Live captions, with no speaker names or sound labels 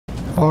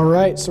All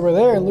right, so we're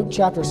there in Luke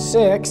chapter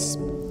 6.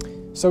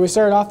 So we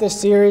started off this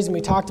series and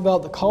we talked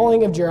about the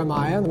calling of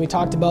Jeremiah, and we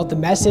talked about the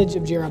message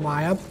of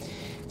Jeremiah.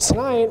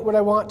 Tonight, what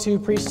I want to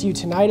preach to you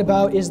tonight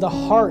about is the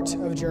heart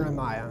of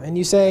Jeremiah. And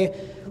you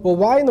say, well,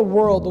 why in the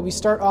world will we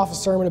start off a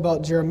sermon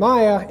about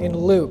Jeremiah in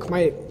Luke?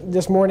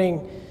 This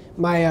morning,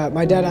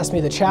 my dad asked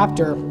me the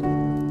chapter,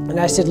 and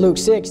I said Luke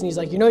 6, and he's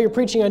like, you're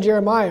preaching on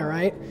Jeremiah,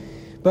 right?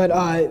 But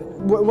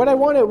we're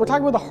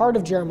talking about the heart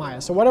of Jeremiah.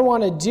 So what I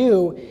want to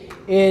do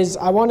is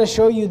I want to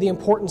show you the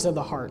importance of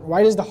the heart.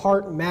 Why does the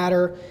heart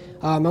matter?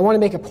 I want to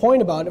make a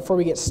point about it before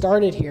we get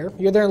started here.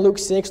 You're there in Luke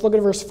 6. Look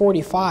at verse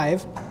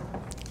 45.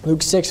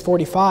 Luke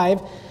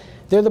 6:45.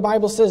 There the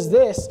Bible says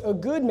this, a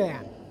good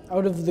man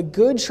out of the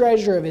good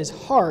treasure of his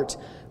heart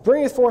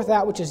bringeth forth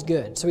that which is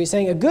good. So he's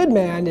saying a good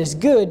man is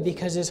good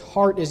because his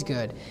heart is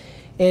good.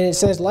 And it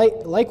says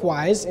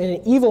likewise, and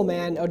an evil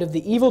man out of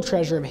the evil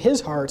treasure of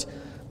his heart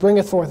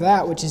bringeth forth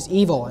that which is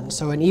evil. And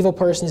so an evil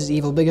person is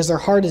evil because their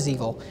heart is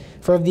evil.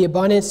 For of the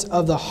abundance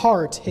of the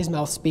heart his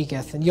mouth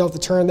speaketh. And you'll have to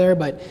turn there,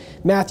 but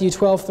Matthew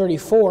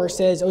 12:34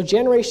 says, O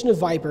generation of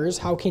vipers,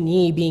 how can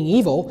ye, being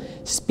evil,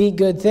 speak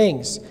good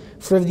things?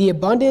 For of the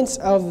abundance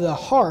of the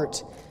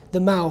heart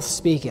the mouth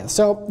speaketh.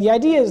 So the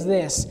idea is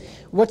this.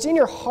 What's in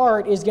your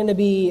heart is going to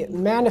be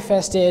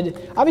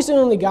manifested. Obviously,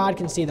 only God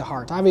can see the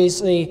heart.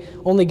 Obviously,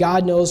 only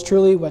God knows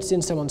truly what's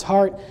in someone's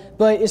heart.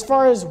 But as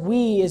far as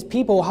we, as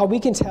people, how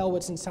we can tell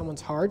what's in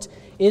someone's heart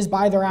is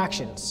by their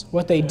actions.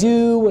 What they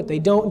do, what they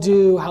don't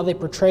do, how they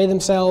portray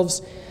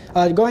themselves.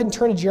 Go ahead and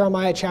turn to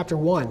Jeremiah chapter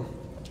 1.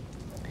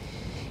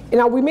 And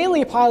now, we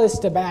mainly apply this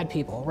to bad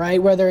people,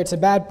 right? Whether it's a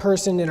bad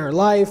person in our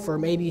life or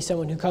maybe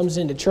someone who comes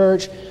into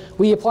church,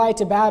 we apply it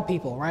to bad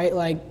people, right?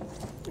 Like,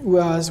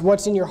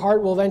 what's in your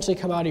heart will eventually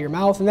come out of your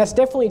mouth, and that's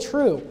definitely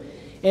true.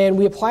 And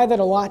we apply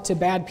that a lot to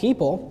bad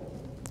people.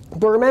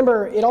 But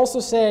remember, it also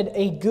said,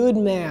 a good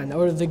man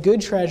out of the good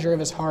treasure of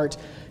his heart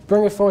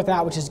bringeth forth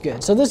that which is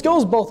good. So this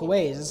goes both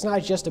ways. It's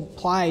not just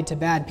applied to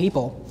bad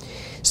people.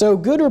 So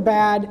good or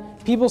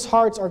bad, people's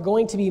hearts are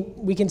going to be,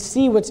 we can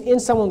see what's in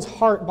someone's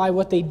heart by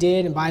what they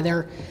did and by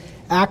their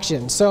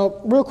actions.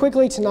 So real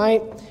quickly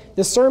tonight,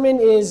 the sermon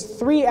is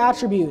 3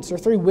 attributes or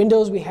 3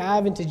 windows we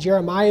have into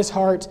Jeremiah's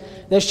heart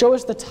that show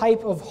us the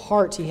type of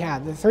heart he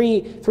had. The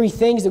three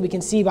things that we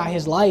can see by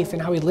his life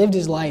and how he lived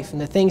his life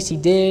and the things he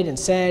did and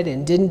said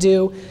and didn't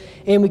do.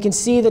 And we can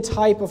see the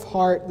type of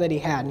heart that he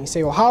had. And you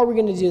say, well, how are we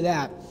going to do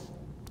that?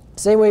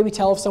 Same way we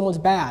tell if someone's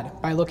bad,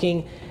 by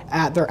looking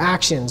at their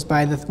actions,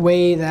 by the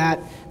way that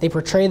they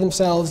portray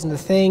themselves and the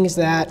things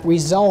that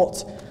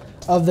result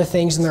of the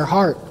things in their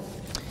heart.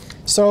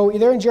 So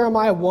there in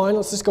Jeremiah 1,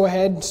 let's just go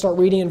ahead and start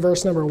reading in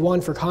verse number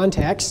 1 for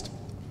context.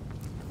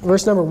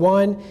 Verse number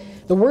 1,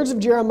 the words of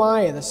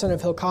Jeremiah, the son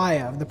of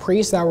Hilkiah, the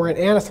priests that were at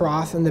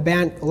Anathoth in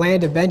the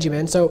land of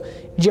Benjamin. So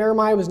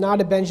Jeremiah was not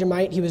a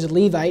Benjamite, he was a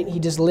Levite, he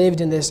just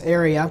lived in this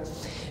area.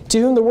 To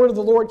whom the word of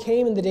the Lord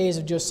came in the days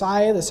of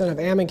Josiah, the son of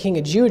Ammon, king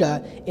of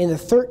Judah, in the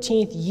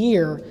 13th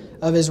year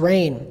of his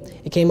reign.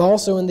 It came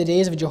also in the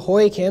days of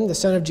Jehoiakim, the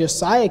son of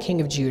Josiah,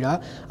 king of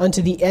Judah,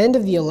 unto the end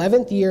of the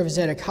 11th year of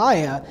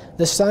Zedekiah,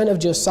 the son of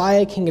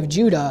Josiah, king of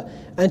Judah,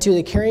 unto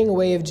the carrying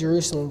away of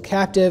Jerusalem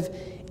captive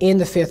in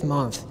the 5th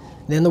month.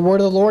 Then the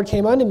word of the Lord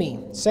came unto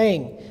me,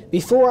 saying,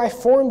 Before I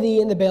formed thee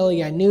in the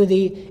belly I knew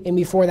thee, and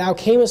before thou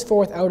camest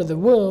forth out of the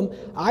womb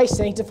I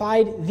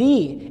sanctified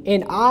thee,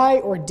 and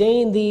I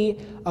ordained thee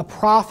a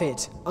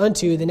prophet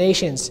unto the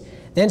nations.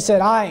 Then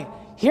said I,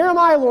 Here am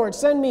I, Lord,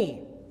 send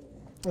me.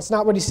 That's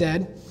not what he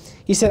said.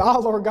 He said, Ah,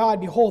 Lord God,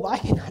 behold, I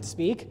cannot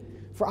speak,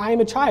 for I am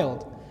a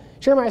child.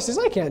 Jeremiah says,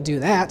 I can't do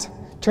that.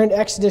 Turn to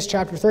Exodus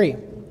chapter 3.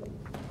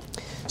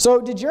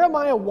 So did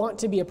Jeremiah want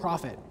to be a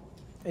prophet?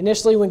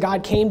 Initially, when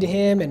God came to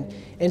him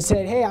and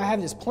said, hey, I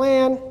have this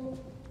plan,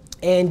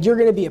 and you're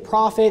going to be a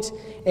prophet,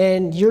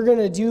 and you're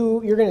going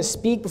to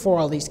speak before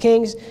all these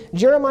kings,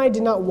 Jeremiah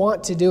did not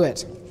want to do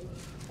it.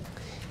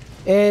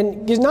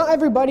 And because not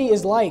everybody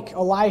is like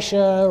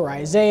Elisha or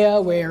Isaiah,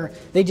 where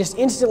they just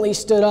instantly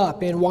stood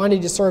up and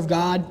wanted to serve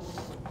God.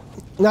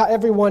 Not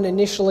everyone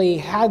initially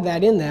had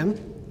that in them.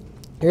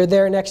 You're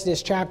there in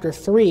Exodus chapter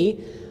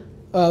 3.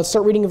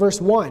 Start reading in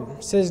verse 1.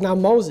 It says, Now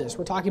Moses,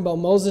 we're talking about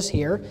Moses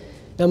here.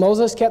 Now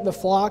Moses kept the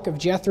flock of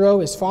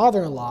Jethro, his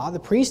father-in-law, the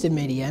priest of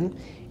Midian,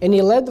 and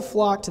he led the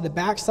flock to the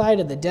backside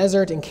of the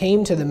desert and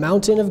came to the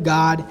mountain of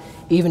God,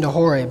 even to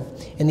Horeb.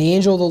 And the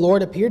angel of the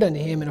Lord appeared unto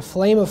him in a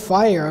flame of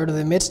fire out of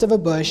the midst of a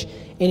bush.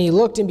 And he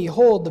looked, and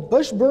behold, the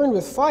bush burned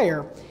with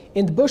fire,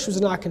 and the bush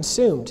was not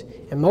consumed.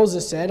 And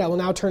Moses said, I will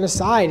now turn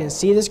aside and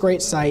see this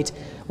great sight,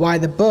 why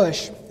the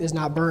bush is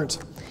not burnt.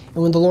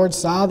 And when the Lord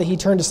saw that he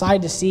turned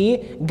aside to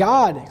see,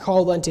 God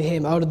called unto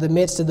him out of the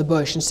midst of the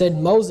bush, and said,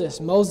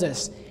 Moses,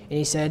 Moses. And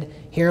he said,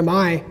 Here am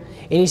I.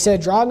 And he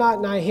said, Draw not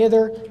nigh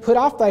hither, put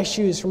off thy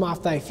shoes from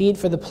off thy feet,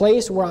 for the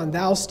place whereon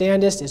thou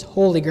standest is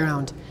holy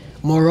ground.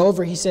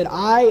 Moreover, he said,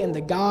 I am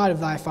the God of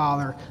thy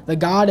father, the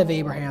God of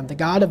Abraham, the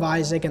God of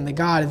Isaac, and the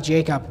God of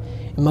Jacob.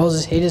 And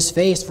Moses hid his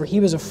face, for he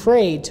was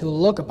afraid to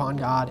look upon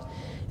God.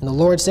 And the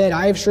Lord said,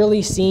 I have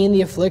surely seen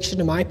the affliction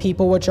of my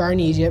people which are in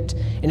Egypt,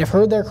 and have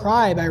heard their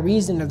cry by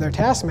reason of their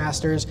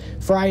taskmasters,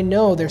 for I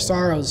know their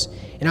sorrows.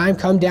 And I am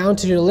come down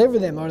to deliver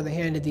them out of the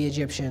hand of the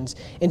Egyptians,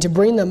 and to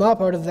bring them up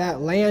out of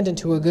that land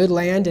into a good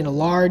land, and a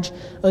large,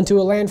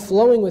 unto a land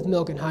flowing with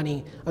milk and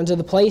honey, unto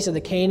the place of the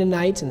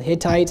Canaanites, and the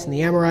Hittites, and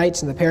the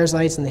Amorites, and the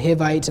Perizzites, and the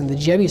Hivites, and the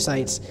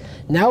Jebusites.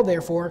 Now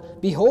therefore,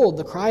 behold,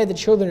 the cry of the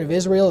children of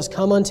Israel is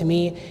come unto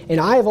me, and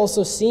I have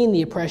also seen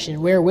the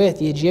oppression wherewith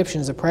the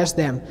Egyptians oppressed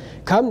them.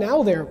 Come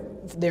now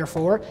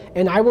therefore,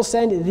 and I will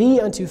send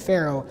thee unto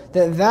Pharaoh,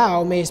 that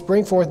thou mayest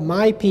bring forth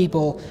my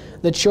people,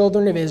 the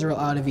children of Israel,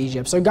 out of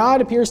Egypt. So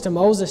God appears to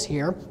Moses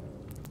here.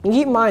 And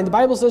keep in mind, the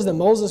Bible says that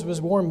Moses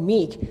was more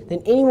meek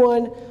than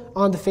anyone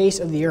on the face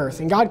of the earth.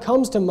 And God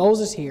comes to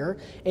Moses here,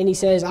 and he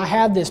says, I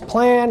have this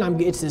plan.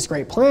 It's this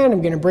great plan.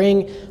 I'm going to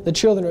bring the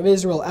children of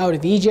Israel out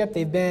of Egypt.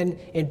 They've been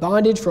in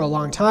bondage for a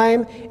long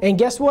time. And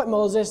guess what,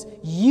 Moses?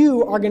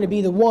 You are going to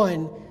be the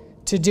one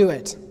to do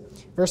it.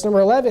 Verse number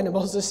 11, and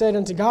Moses said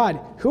unto God,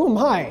 Who am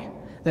I,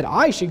 that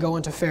I should go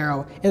unto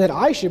Pharaoh, and that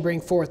I should bring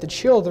forth the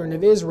children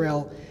of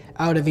Israel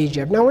out of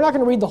Egypt? Now, we're not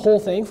going to read the whole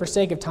thing for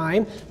sake of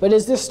time, but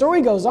as this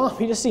story goes on,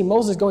 we just see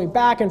Moses going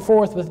back and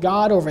forth with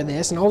God over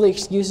this, and all the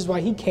excuses why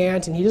he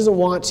can't and he doesn't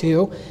want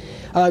to.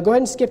 Go ahead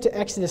and skip to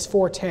Exodus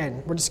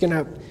 4:10. We're just going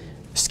to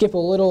skip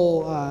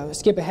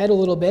ahead a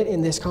little bit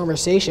in this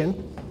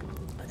conversation.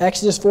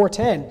 Exodus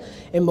 4:10,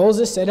 and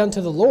Moses said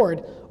unto the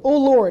Lord, O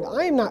Lord,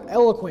 I am not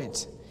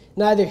eloquent,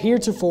 neither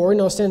heretofore,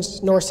 nor since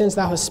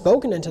thou hast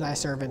spoken unto thy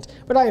servant,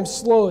 but I am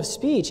slow of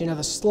speech and of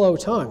a slow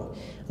tongue.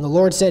 And the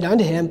Lord said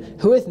unto him,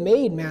 Who hath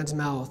made man's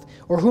mouth?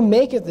 Or who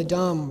maketh the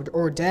dumb,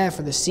 or deaf,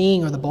 or the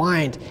seeing, or the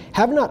blind?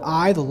 Have not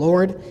I the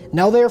Lord?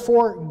 Now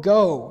therefore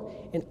go,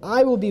 and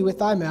I will be with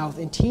thy mouth,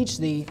 and teach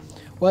thee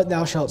what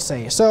thou shalt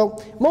say.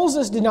 So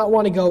Moses did not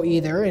want to go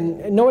either,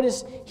 and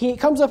notice he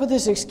comes up with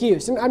this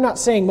excuse. And I'm not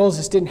saying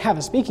Moses didn't have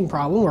a speaking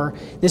problem, or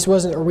this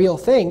wasn't a real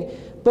thing,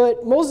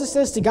 but Moses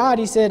says to God,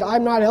 he said,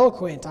 I'm not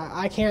eloquent.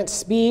 I can't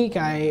speak.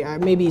 I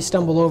maybe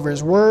stumble over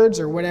his words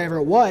or whatever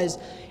it was.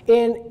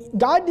 And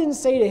God didn't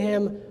say to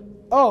him,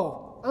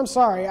 oh, I'm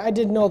sorry, I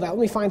didn't know that. Let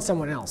me find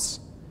someone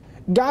else.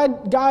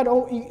 God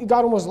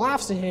almost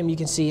laughs at him, you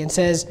can see, and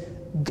says,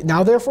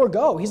 now therefore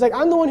go. He's like,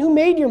 I'm the one who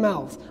made your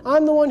mouth.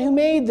 I'm the one who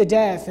made the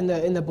deaf and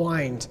the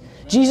blind.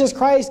 Jesus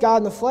Christ, God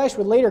in the flesh,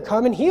 would later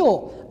come and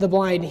heal the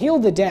blind, heal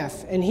the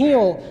deaf, and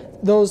heal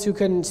those who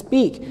couldn't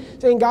speak.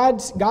 And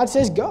God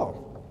says go.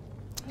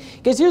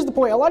 Because here's the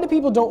point. A lot of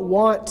people don't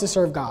want to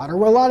serve God. Or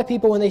a lot of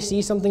people, when they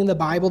see something in the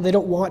Bible, they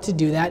don't want to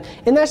do that.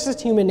 And that's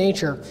just human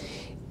nature.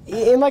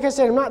 And like I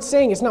said, I'm not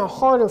saying it's not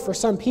harder for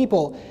some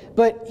people.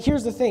 But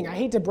here's the thing. I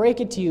hate to break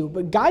it to you,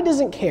 but God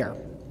doesn't care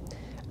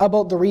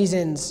about the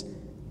reasons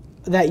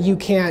that you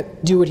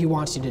can't do what he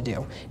wants you to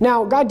do.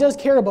 Now, God does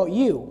care about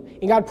you.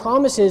 And God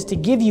promises to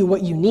give you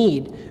what you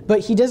need.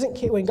 But he doesn't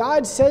care. When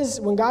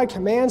God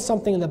commands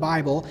something in the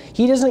Bible,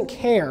 he doesn't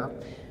care.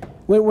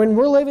 When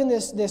we're living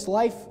this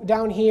life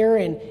down here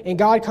and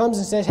God comes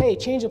and says, hey,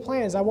 change of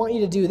plans, I want you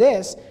to do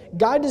this,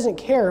 God doesn't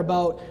care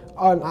about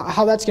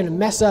how that's going to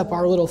mess up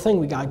our little thing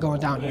we got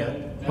going down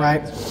here,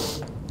 right?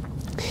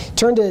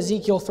 Turn to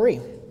Ezekiel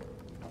 3.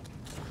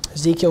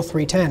 Ezekiel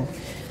 3:10.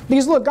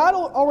 Because look, God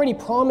already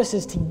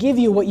promises to give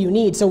you what you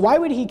need, so why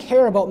would he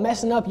care about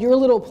messing up your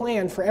little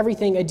plan for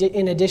everything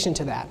in addition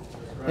to that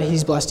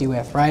he's blessed you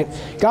with, right?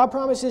 God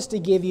promises to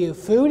give you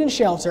food and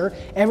shelter.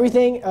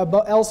 Everything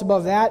else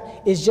above that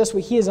is just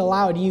what he has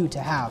allowed you to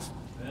have.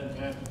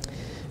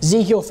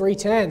 Ezekiel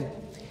 3:10.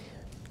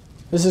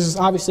 This is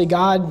obviously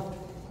God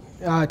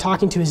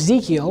talking to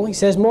Ezekiel. He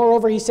says,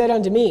 Moreover, he said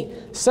unto me,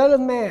 Son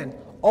of man,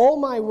 all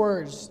my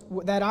words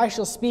that I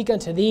shall speak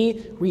unto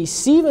thee,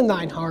 receive in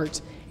thine heart,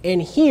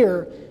 and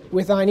hear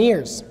with thine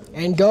ears,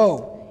 and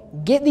go.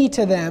 Get thee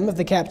to them of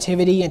the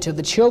captivity and to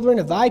the children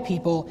of thy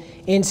people,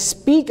 and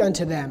speak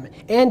unto them,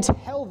 and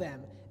tell them,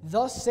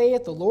 Thus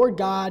saith the Lord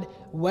God,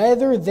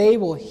 whether they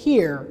will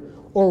hear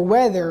or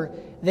whether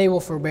they will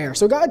forbear.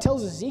 So God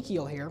tells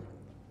Ezekiel here,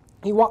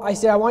 I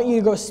said, I want you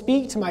to go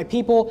speak to my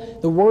people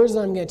the words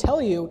that I'm going to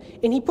tell you.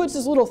 And he puts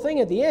this little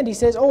thing at the end. He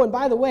says, oh, and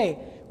by the way,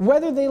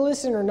 whether they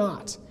listen or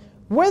not,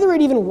 whether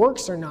it even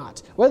works or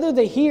not, whether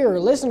they hear or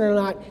listen or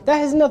not, that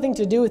has nothing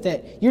to do with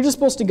it. You're just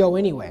supposed to go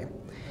anyway.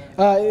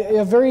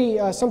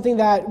 Something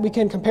that we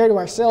can compare to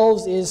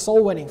ourselves is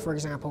soul winning, for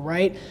example,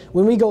 right?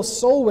 When we go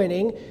soul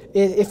winning,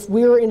 if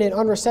we're in an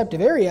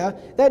unreceptive area,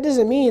 that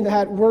doesn't mean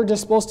that we're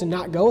just supposed to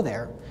not go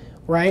there,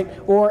 right?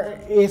 Or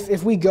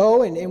if we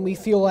go and we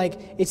feel like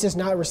it's just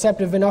not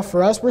receptive enough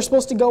for us, we're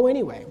supposed to go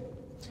anyway,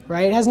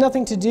 right? It has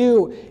nothing to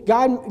do,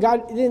 God.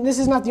 This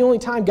is not the only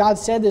time God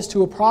said this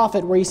to a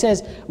prophet where he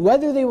says,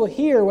 whether they will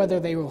hear, whether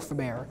they will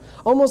forbear.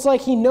 Almost like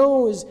he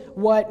knows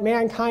what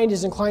mankind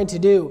is inclined to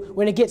do.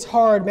 When it gets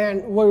hard, man,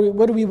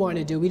 what do we want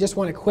to do? We just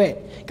want to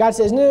quit. God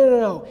says,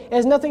 no. It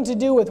has nothing to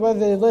do with whether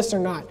they listen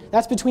or not.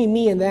 That's between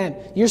me and them.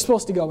 You're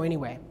supposed to go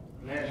anyway.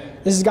 Amen.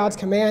 This is God's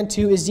command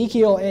to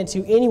Ezekiel and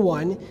to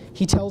anyone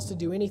he tells to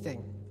do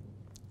anything.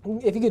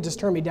 If you could just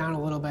turn me down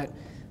a little bit.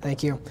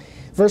 Thank you.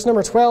 Verse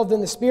number 12, then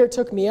the Spirit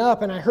took me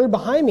up, and I heard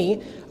behind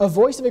me a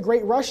voice of a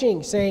great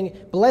rushing, saying,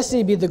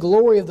 Blessed be the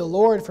glory of the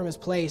Lord from his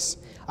place.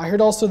 I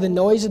heard also the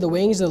noise of the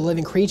wings of the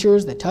living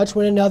creatures that touch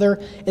one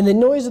another, and the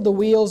noise of the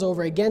wheels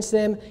over against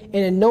them,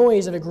 and a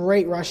noise of a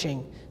great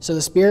rushing. So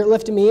the Spirit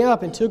lifted me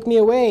up and took me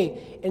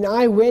away, and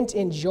I went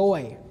in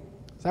joy.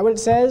 Is that what it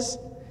says?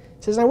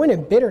 It says, I went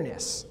in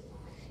bitterness.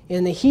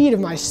 In the heat of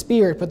my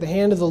spirit, but the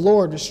hand of the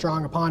Lord was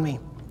strong upon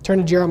me. Turn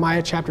to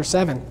Jeremiah chapter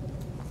 7.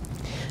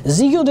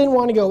 Ezekiel didn't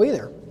want to go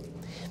either.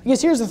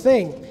 Because here's the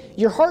thing.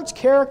 Your heart's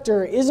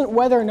character isn't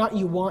whether or not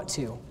you want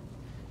to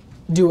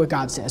do what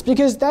God says.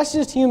 Because that's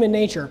just human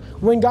nature.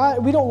 We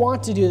don't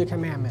want to do the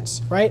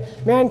commandments, right?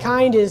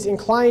 Mankind is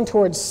inclined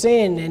towards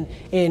sin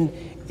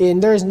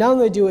and there's none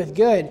to do with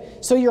good.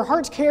 So your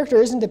heart's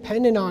character isn't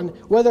dependent on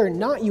whether or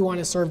not you want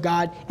to serve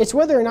God. It's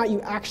whether or not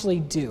you actually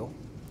do.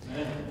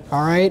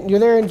 All right, you're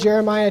there in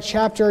Jeremiah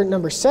chapter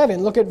number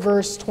 7. Look at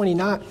verse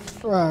 27.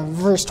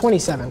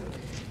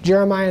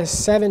 Jeremiah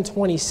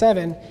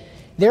 7:27.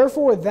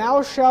 Therefore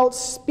thou shalt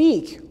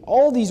speak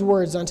all these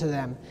words unto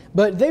them,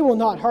 but they will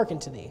not hearken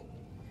to thee.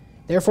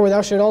 Therefore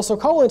thou shalt also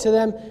call unto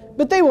them,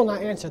 but they will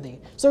not answer thee.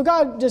 So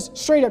God just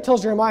straight up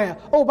tells Jeremiah,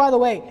 oh, by the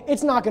way,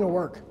 it's not going to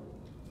work.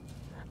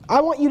 I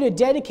want you to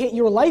dedicate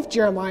your life,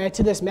 Jeremiah,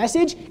 to this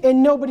message,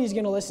 and nobody's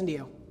going to listen to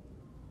you.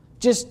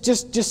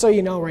 Just so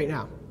you know right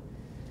now.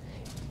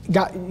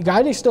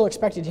 God still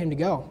expected him to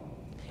go.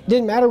 It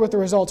didn't matter what the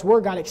results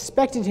were. God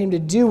expected him to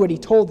do what he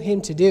told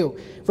him to do.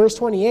 Verse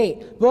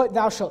 28, But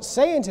thou shalt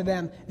say unto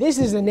them, This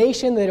is the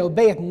nation that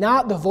obeyeth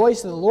not the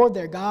voice of the Lord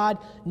their God,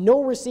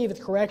 nor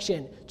receiveth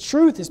correction.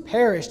 Truth is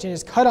perished and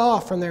is cut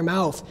off from their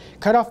mouth.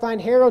 Cut off thine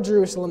hair, O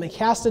Jerusalem, and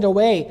cast it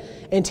away,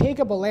 and take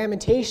up a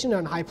lamentation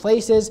on high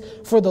places,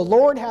 for the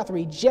Lord hath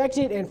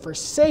rejected and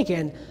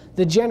forsaken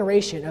the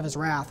generation of his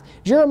wrath.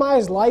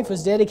 Jeremiah's life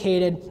was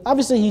dedicated.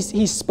 Obviously,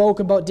 he spoke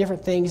about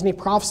different things, and he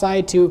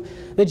prophesied to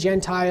the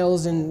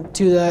Gentiles and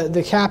to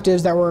the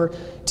captives that were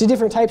to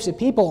different types of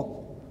people.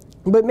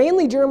 But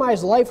mainly,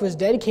 Jeremiah's life was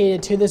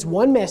dedicated to this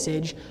one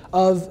message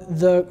of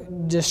the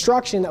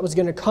destruction that was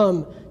going to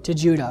come to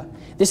Judah.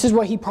 This is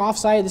what he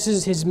prophesied. This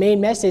is his main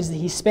message that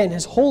he spent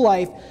his whole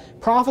life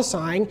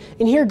prophesying.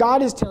 And here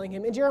God is telling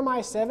him, in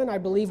Jeremiah 7, I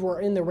believe we're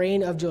in the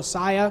reign of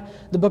Josiah.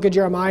 The book of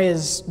Jeremiah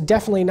is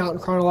definitely not in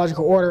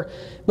chronological order.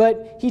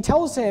 But he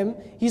tells him,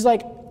 he's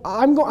like,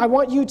 I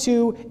want you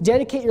to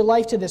dedicate your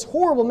life to this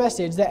horrible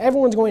message that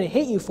everyone's going to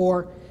hate you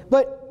for,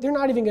 but they're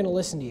not even going to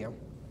listen to you.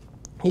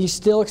 He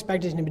still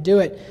expected him to do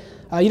it.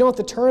 You don't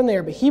have to turn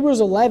there, but Hebrews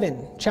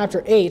 11,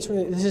 chapter 8.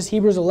 This is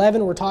Hebrews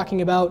 11. We're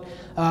talking about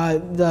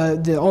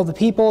all the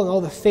people and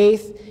all the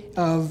faith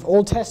of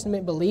Old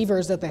Testament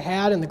believers that they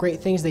had and the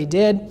great things they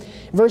did.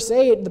 Verse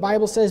 8, the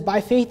Bible says,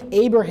 By faith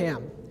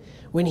Abraham,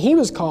 when he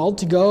was called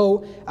to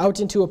go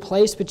out into a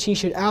place which he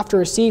should after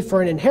receive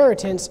for an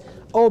inheritance,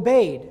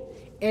 obeyed.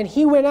 And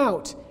he went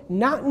out,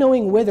 not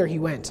knowing whither he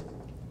went.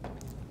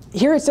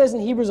 Here it says in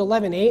Hebrews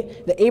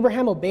 11:8 that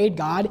Abraham obeyed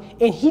God,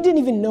 and he didn't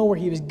even know where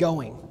he was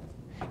going.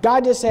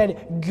 God just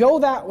said, go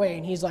that way,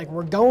 and he's like,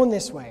 we're going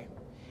this way.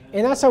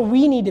 And that's how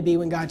we need to be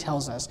when God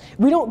tells us.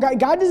 God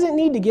doesn't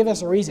need to give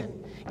us a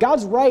reason.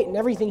 God's right in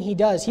everything he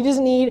does. He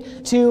doesn't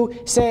need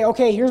to say,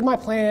 okay, here's my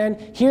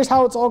plan. Here's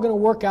how it's all going to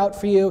work out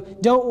for you.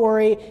 Don't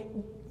worry.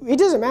 It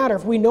doesn't matter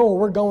if we know where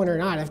we're going or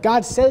not. If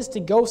God says to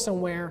go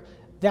somewhere,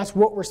 that's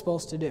what we're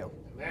supposed to do.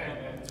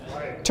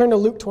 Amen. Turn to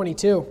Luke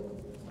 22.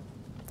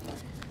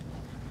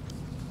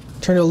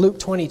 Turn to Luke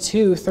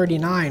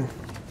 22:39.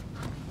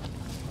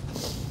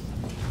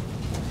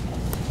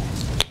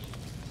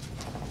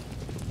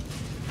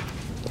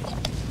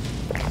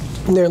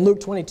 And there in Luke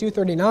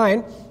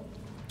 22:39,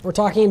 we're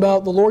talking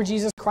about the Lord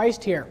Jesus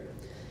Christ here.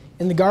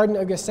 In the Garden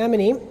of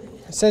Gethsemane,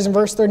 it says in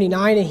verse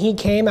 39, And he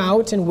came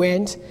out and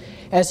went,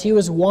 as he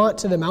was wont,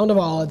 to the Mount of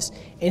Olives,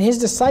 and his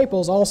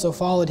disciples also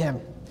followed him.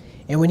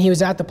 And when he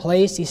was at the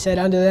place, he said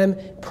unto them,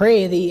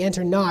 Pray that ye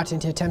enter not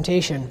into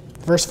temptation.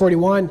 Verse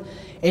 41,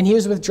 And he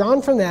was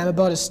withdrawn from them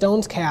about a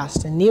stone's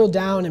cast, and kneeled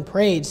down and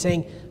prayed,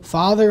 saying,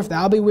 Father, if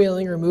thou be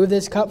willing, remove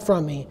this cup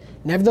from me.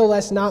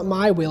 Nevertheless, not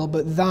my will,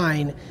 but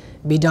thine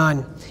be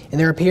done. And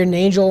there appeared an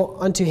angel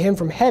unto him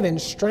from heaven,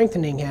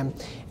 strengthening him.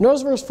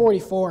 Notice verse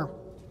 44.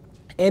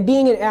 And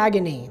being in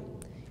agony,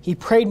 he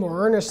prayed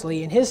more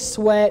earnestly, and his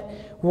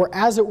sweat were,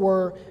 as it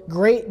were,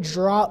 great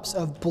drops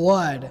of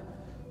blood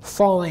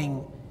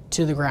falling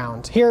to the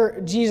ground.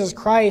 Here, Jesus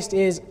Christ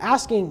is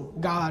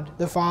asking God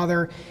the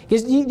Father, do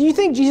you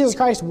think Jesus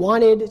Christ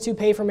wanted to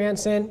pay for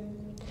man's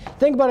sin?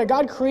 Think about it.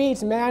 God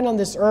creates man on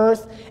this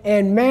earth,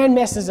 and man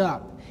messes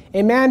up.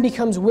 And man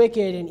becomes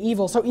wicked and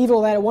evil, so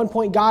evil that at one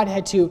point God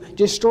had to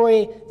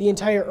destroy the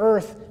entire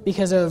earth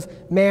because of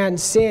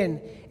man's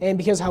sin and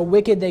because how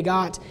wicked they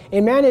got.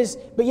 And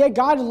but yet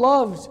God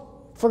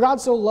for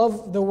God so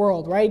loved the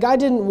world, right?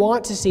 God didn't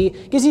want to see,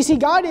 because you see,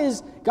 God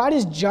is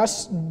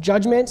just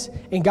judgment,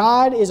 and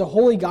God is a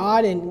holy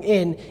God,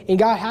 and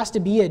God has to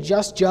be a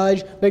just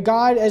judge. But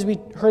God, as we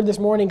heard this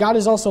morning, God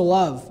is also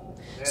love.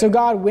 So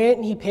God went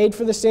and he paid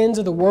for the sins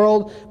of the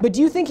world. But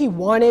do you think he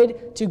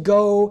wanted to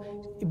go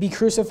be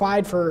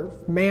crucified for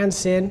man's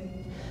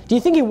sin? Do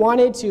you think he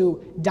wanted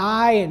to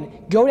die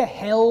and go to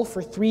hell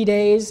for 3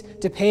 days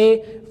to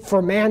pay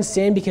for man's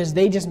sin because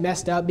they just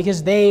messed up,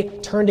 because they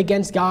turned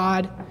against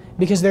God,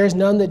 because there is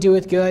none that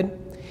doeth good?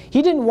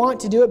 He didn't want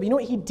to do it, but you know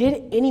what? He did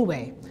it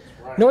anyway.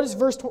 Right. Notice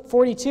verse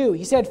 42.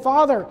 He said,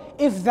 Father,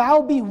 if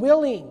thou be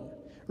willing,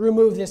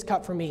 remove this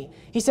cup from me.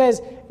 He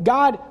says,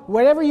 God,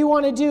 whatever you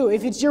want to do,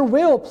 if it's your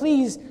will,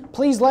 please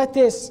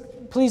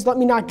let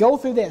me not go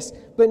through this.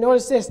 But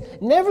notice this,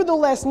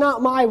 nevertheless,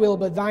 not my will,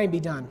 but thine be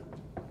done.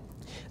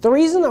 The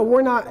reason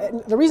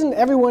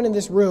everyone in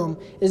this room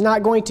is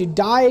not going to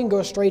die and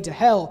go straight to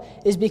hell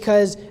is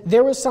because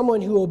there was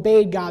someone who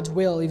obeyed God's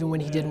will even when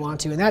he didn't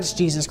want to, and that's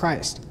Jesus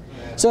Christ.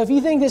 So if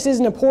you think this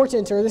isn't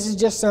important or this is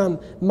just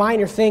some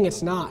minor thing,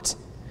 it's not.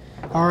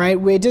 All right?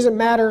 It doesn't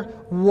matter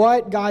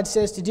what God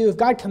says to do. If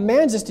God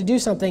commands us to do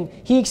something,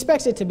 he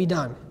expects it to be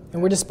done,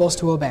 and we're just supposed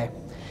to obey.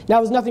 Now,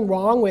 there's nothing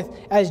wrong with,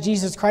 as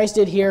Jesus Christ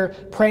did here,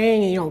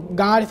 praying,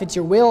 God, if it's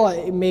your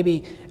will,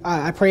 maybe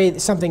I pray that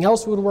something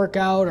else would work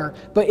out.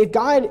 But if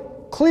God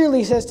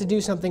clearly says to do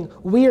something,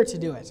 we are to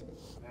do it.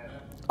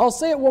 I'll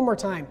say it one more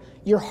time.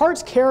 Your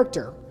heart's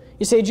character.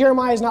 You say,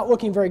 Jeremiah is not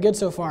looking very good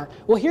so far.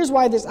 Well, here's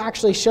why this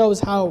actually shows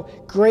how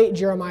great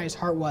Jeremiah's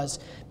heart was.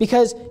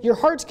 Because your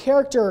heart's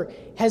character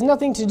has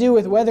nothing to do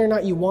with whether or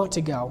not you want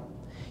to go.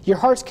 Your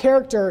heart's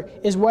character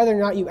is whether or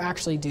not you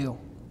actually do.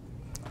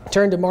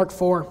 Turn to Mark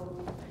 4.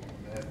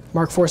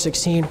 Mark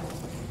 4:16.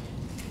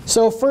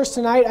 So first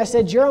tonight, I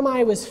said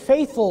Jeremiah was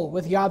faithful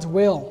with God's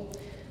will.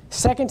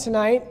 Second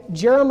tonight,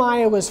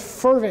 Jeremiah was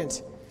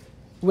fervent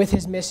with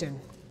his mission.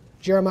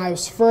 Jeremiah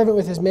was fervent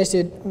with his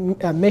mission.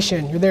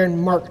 You're there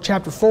in Mark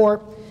chapter 4.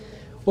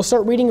 We'll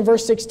start reading in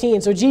verse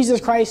 16. So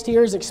Jesus Christ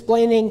here is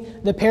explaining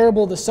the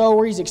parable of the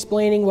sower. He's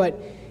explaining what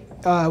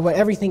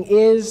everything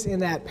is in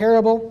that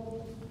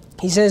parable.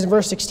 He says in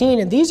verse 16,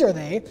 and these are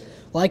they,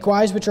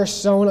 likewise, which are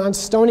sown on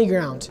stony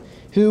ground,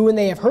 who, when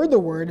they have heard the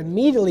word,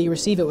 immediately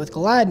receive it with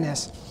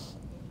gladness,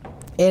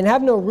 and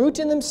have no root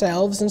in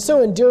themselves, and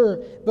so endure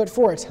but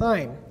for a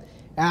time.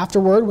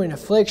 Afterward, when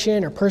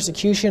affliction or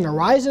persecution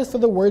ariseth for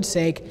the word's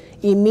sake,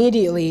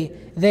 immediately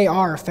they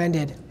are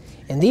offended.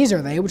 And these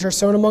are they which are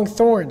sown among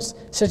thorns,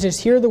 such as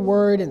hear the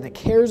word, and the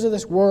cares of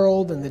this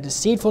world, and the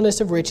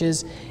deceitfulness of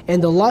riches,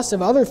 and the lust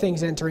of other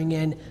things entering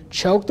in,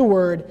 choke the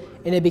word,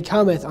 and it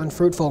becometh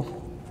unfruitful.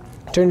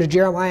 Turn to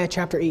Jeremiah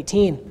chapter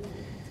 18.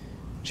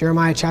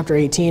 Jeremiah chapter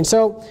 18.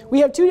 So we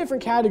have two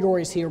different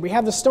categories here. We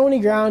have the stony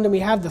ground and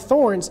we have the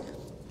thorns.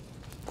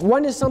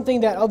 One is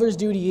something that others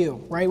do to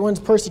you, right? One's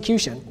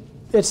persecution.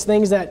 It's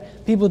things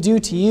that people do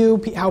to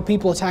you, how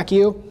people attack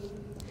you.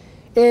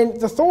 And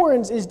the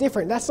thorns is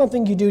different. That's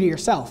something you do to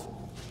yourself.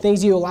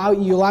 Things you allow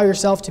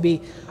yourself to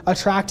be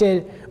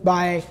attracted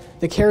by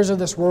the cares of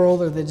this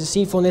world or the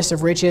deceitfulness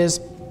of riches,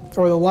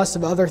 or the lust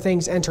of other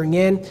things entering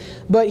in.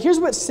 But here's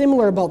what's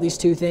similar about these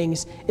two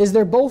things, is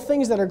they're both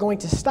things that are going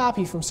to stop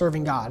you from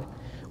serving God.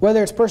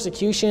 Whether it's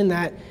persecution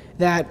that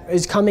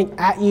is coming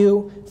at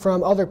you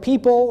from other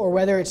people, or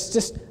whether it's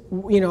just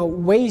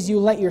ways you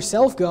let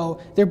yourself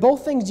go, they're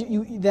both things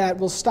that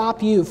will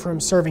stop you from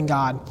serving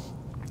God.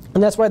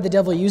 And that's why the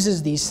devil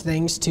uses these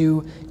things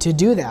to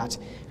do that.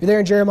 You're there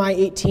in Jeremiah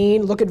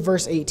 18, look at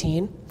verse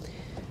 18.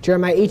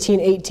 Jeremiah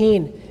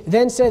 18:18.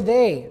 Then said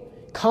they,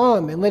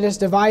 Come, and let us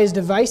devise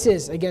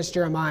devices against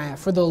Jeremiah.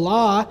 For the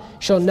law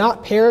shall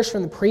not perish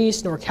from the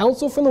priest, nor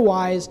counsel from the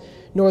wise,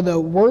 nor the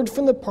word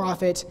from the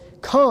prophet.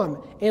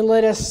 Come, and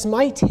let us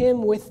smite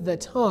him with the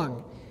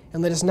tongue,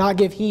 and let us not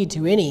give heed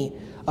to any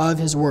of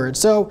his words.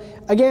 So,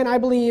 again, I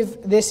believe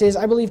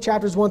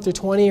chapters 1 through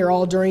 20 are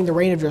all during the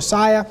reign of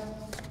Josiah.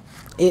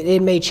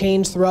 It may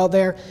change throughout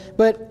there,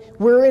 but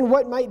we're in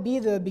what might be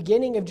the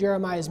beginning of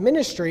Jeremiah's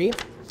ministry.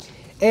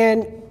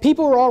 And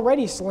people were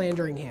already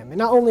slandering him. And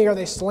not only are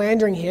they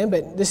slandering him,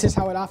 but this is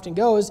how it often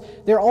goes,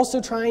 they're also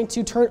trying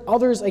to turn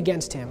others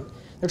against him.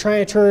 They're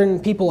trying to turn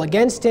people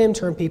against him,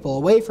 turn people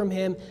away from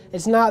him.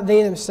 It's not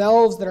they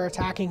themselves that are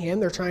attacking him.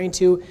 They're trying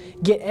to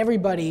get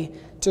everybody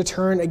to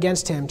turn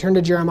against him. Turn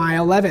to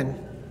Jeremiah 11.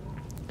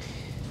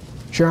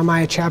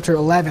 Jeremiah chapter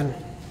 11.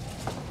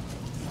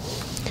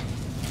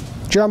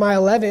 Jeremiah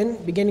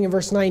 11, beginning in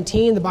verse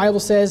 19, the Bible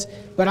says,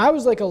 But I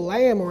was like a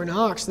lamb or an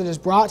ox that is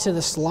brought to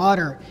the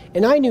slaughter,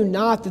 and I knew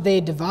not that they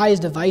had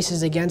devised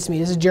devices against me.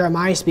 This is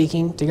Jeremiah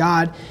speaking to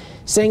God,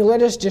 saying,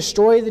 Let us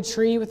destroy the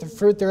tree with the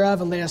fruit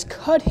thereof, and let us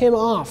cut him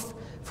off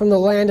from the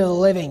land of the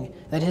living,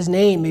 that his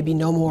name may be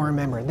no more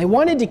remembered. They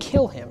wanted to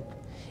kill him.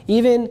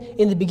 Even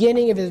in the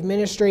beginning of his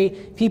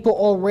ministry, people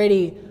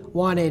already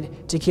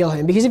wanted to kill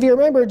him. Because if you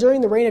remember, during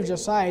the reign of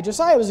Josiah,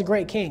 Josiah was a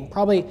great king.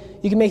 Probably,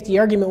 you can make the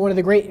argument, one of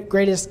the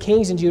greatest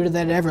kings in Judah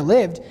that had ever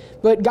lived.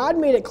 But God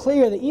made it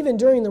clear that even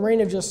during the reign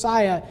of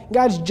Josiah,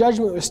 God's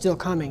judgment was still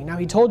coming. Now,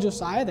 he told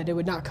Josiah that it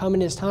would not come in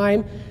his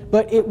time,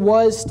 but it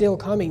was still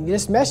coming.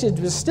 This message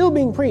was still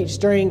being preached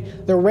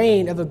during the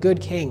reign of a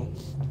good king.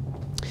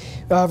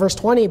 Verse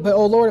 20, but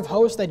O Lord of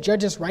hosts, that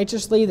judgest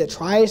righteously, that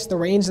triest the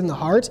reins in the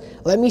heart,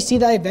 let me see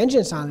thy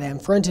vengeance on them,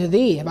 for unto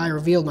thee have I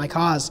revealed my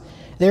cause.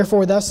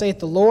 Therefore thus saith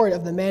the Lord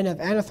of the men of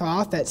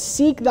Anathoth, that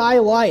seek thy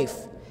life,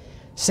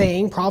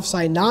 saying,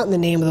 prophesy not in the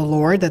name of the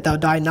Lord, that thou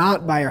die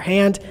not by your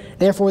hand.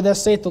 Therefore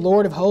thus saith the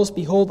Lord of hosts,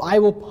 behold, I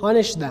will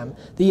punish them.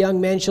 The young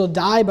men shall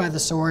die by the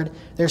sword,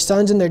 their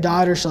sons and their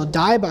daughters shall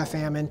die by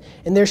famine,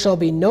 and there shall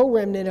be no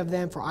remnant of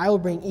them, for I will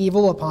bring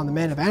evil upon the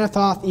men of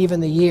Anathoth,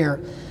 even the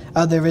year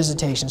of their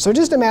visitation. So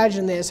just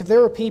imagine this, if there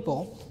were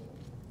people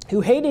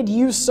who hated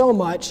you so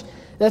much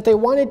that they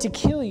wanted to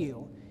kill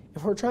you,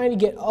 if we're trying to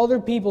get other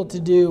people to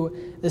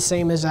do the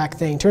same exact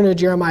thing. Turn to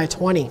Jeremiah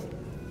 20.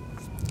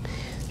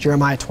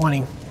 Jeremiah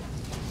 20.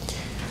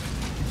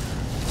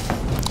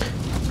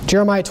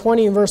 Jeremiah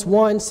 20 in verse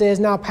 1 says,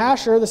 now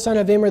Pashur, the son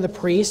of Immer the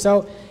priest.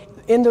 So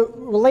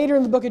later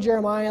in the book of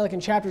Jeremiah, like in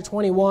chapter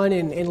 21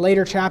 and in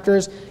later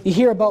chapters, you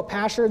hear about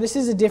Pashur. This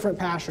is a different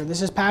Pashur.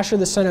 This is Pashur,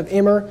 the son of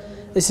Immer.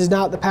 This is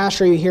not the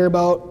Pashur you hear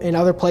about in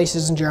other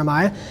places in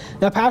Jeremiah.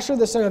 Now Pashur,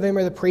 the son of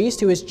Immer the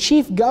priest, who is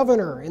chief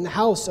governor in the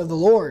house of the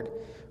Lord,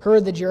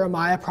 heard that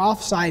Jeremiah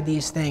prophesied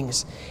these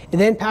things.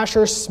 And then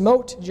Pashur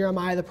smote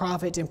Jeremiah the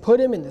prophet and put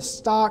him in the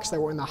stocks that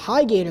were in the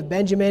high gate of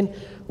Benjamin,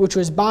 which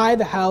was by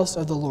the house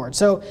of the Lord.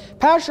 So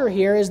Pashur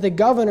here is the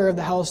governor of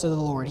the house of the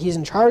Lord. He's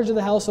in charge of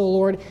the house of the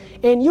Lord.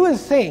 And you would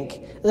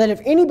think that if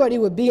anybody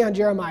would be on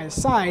Jeremiah's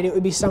side, it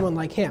would be someone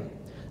like him.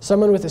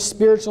 Someone with a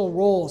spiritual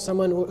role,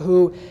 someone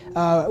who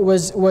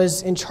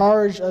was in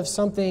charge of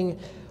something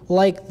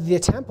like the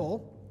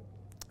temple.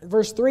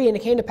 Verse 3, and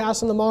it came to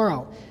pass on the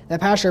morrow that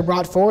Pashur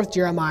brought forth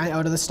Jeremiah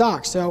out of the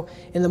stocks. So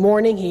in the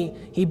morning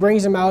he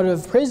brings him out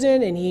of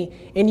prison, and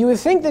you would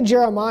think that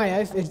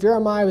Jeremiah, if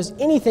Jeremiah was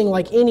anything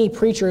like any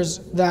preachers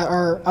that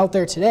are out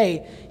there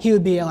today, he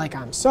would be like,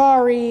 I'm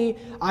sorry,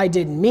 I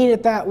didn't mean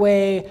it that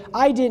way,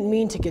 I didn't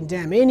mean to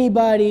condemn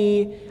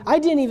anybody, I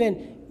didn't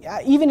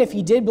even if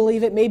he did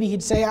believe it, maybe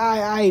he'd say,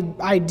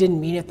 I didn't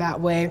mean it that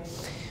way.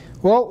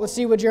 Well, let's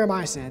see what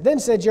Jeremiah said. Then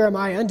said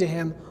Jeremiah unto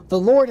him, the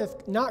Lord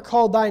hath not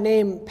called thy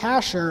name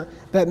Pashur,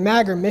 but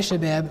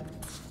Magar-Mishabib.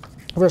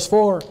 Verse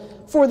 4,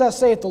 for thus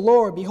saith the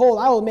Lord, behold,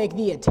 I will make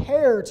thee a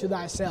terror to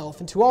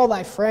thyself and to all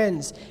thy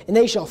friends, and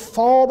they shall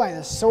fall by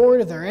the sword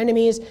of their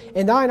enemies,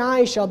 and thine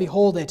eyes shall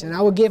behold it. And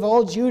I will give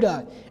all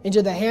Judah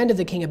into the hand of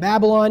the king of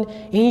Babylon,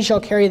 and he shall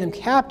carry them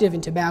captive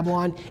into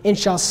Babylon, and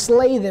shall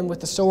slay them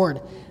with the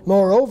sword.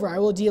 Moreover, I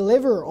will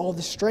deliver all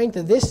the strength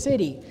of this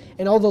city,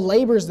 and all the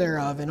labors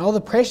thereof, and all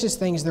the precious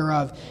things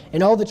thereof,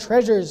 and all the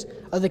treasures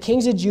of the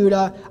kings of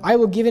Judah, I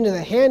will give into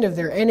the hand of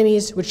their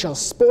enemies, which shall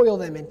spoil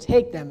them and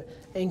take them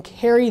and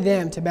carry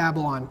them to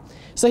Babylon.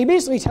 So he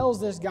basically tells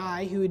this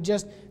guy who had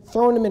just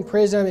thrown him in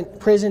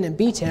prison and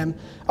beat him,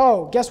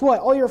 oh, guess what?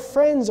 All your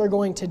friends are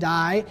going to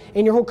die,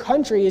 and your whole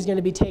country is going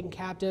to be taken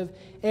captive.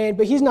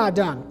 But he's not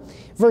done.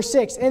 Verse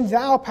 6, and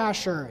thou,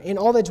 Pashur, and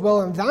all that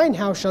dwell in thine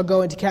house shall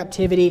go into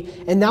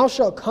captivity, and thou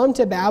shalt come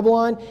to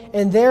Babylon,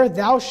 and there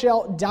thou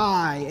shalt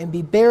die, and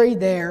be buried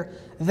there,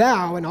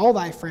 thou and all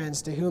thy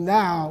friends to whom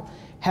thou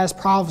hast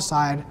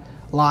prophesied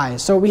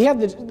lies. So we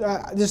have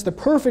just the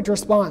perfect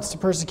response to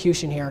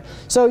persecution here.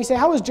 So you say,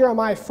 how was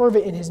Jeremiah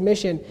fervent in his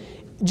mission?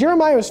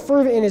 Jeremiah was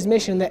fervent in his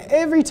mission that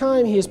every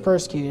time he is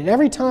persecuted,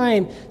 every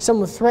time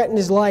someone threatened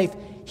his life,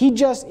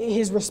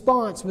 his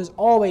response was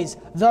always,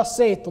 thus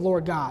saith the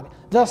Lord God.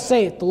 Thus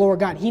saith the Lord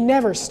God. He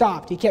never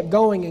stopped. He kept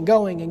going and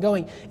going and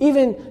going,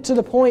 even to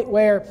the point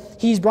where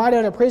he's brought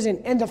out of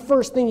prison, and the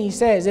first thing he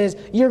says is,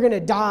 you're going to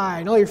die,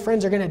 and all your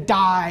friends are going to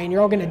die, and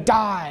you're all going to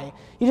die.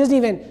 He doesn't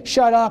even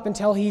shut up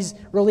until he's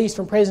released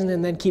from prison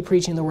and then keep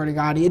preaching the word of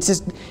God. It's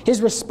just,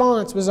 his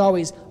response was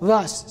always,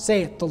 thus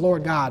saith the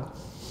Lord God.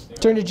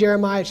 Turn to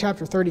Jeremiah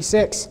chapter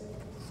 36.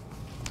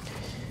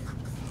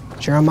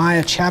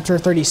 Jeremiah chapter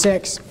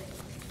 36.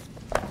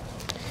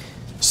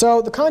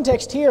 So the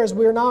context here is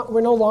we're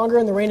no longer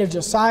in the reign of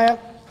Josiah.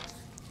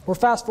 We're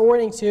fast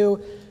forwarding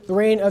to the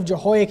reign of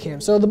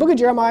Jehoiakim. So the book of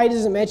Jeremiah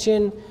doesn't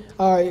mention,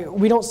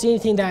 we don't see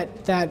anything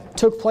that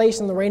took place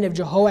in the reign of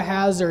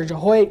Jehoahaz or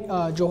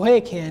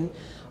Jehoiakim,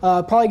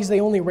 probably because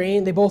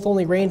they both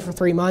only reigned for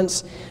 3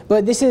 months.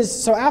 But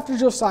so after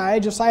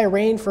Josiah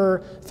reigned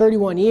for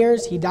 31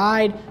 years. He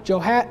died.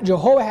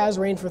 Jehoahaz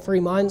reigned for 3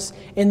 months.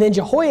 And then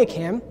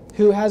Jehoiakim,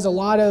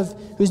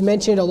 who's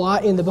mentioned a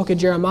lot in the book of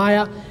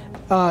Jeremiah,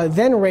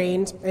 then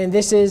reigned, and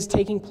this is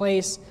taking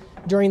place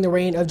during the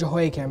reign of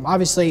Jehoiakim.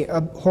 Obviously, a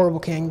horrible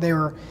king.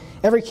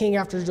 Every king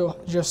after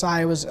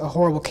Josiah was a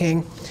horrible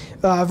king.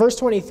 Verse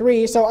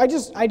 23. So I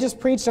just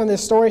preached on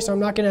this story, so we're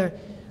not going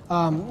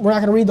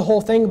to read the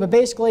whole thing. But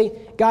basically,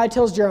 God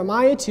tells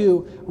Jeremiah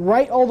to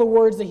write all the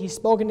words that He's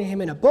spoken to him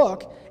in a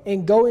book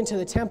and go into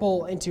the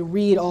temple and to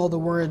read all the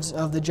words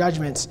of the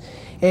judgments.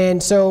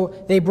 And so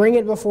they bring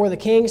it before the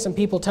king. Some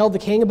people tell the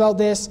king about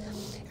this.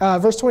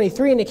 Verse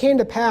 23, and it came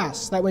to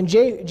pass that when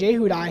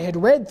Jehudi had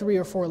read 3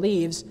 or 4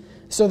 leaves,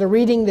 so they're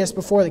reading this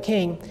before the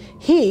king,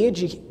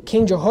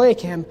 King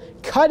Jehoiakim,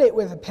 cut it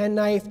with a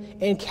penknife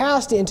and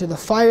cast it into the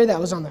fire that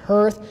was on the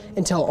hearth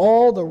until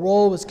all the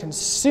roll was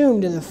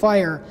consumed in the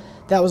fire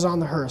that was on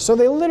the hearse. So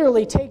they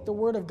literally take the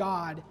word of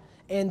God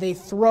and they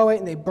throw it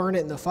and they burn it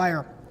in the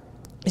fire.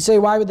 You say,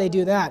 why would they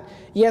do that?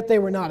 Yet they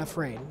were not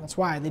afraid. That's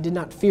why. They did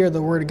not fear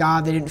the word of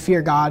God. They didn't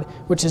fear God,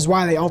 which is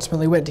why they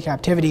ultimately went into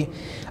captivity.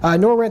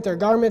 Nor rent their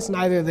garments,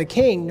 neither the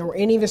king nor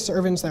any of his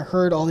servants that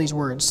heard all these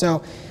words.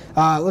 So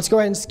let's go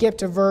ahead and skip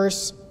to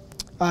verse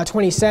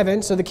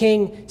 27. So the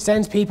king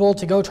sends people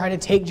to go try to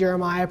take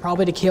Jeremiah,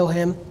 probably to kill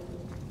him.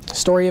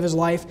 Story of his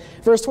life.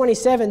 Verse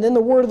 27, then the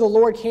word of the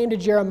Lord came to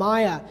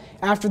Jeremiah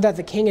after that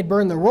the king had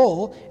burned the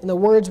roll, and the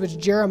words which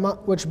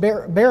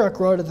Baruch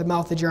wrote at the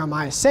mouth of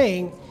Jeremiah,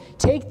 saying,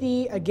 take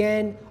thee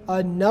again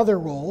another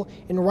roll,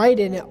 and write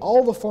in it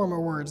all the former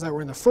words that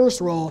were in the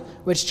first roll,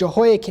 which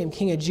Jehoiakim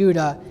king of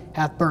Judah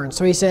hath burned.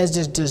 So he says,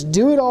 just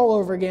do it all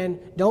over again.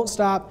 Don't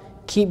stop.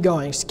 Keep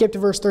going. Skip to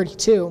verse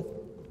 32.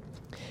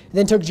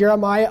 Then took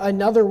Jeremiah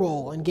another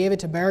roll, and gave it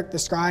to Baruch the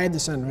scribe, the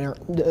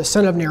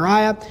son of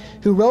Neriah,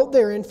 who wrote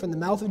therein from the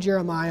mouth of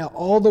Jeremiah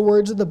all the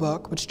words of the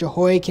book, which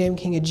Jehoiakim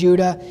king of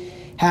Judah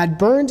had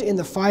burned in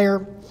the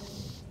fire.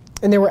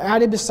 And there were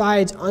added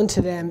besides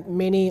unto them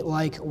many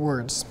like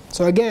words.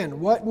 So again,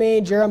 what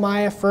made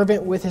Jeremiah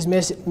fervent with his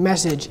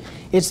message?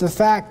 It's the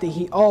fact that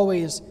he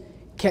always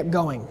kept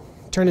going.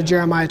 Turn to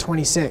Jeremiah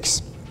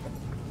 26.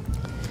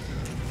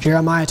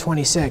 Jeremiah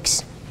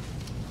 26.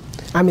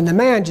 I mean, the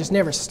man just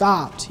never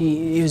stopped.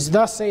 He was,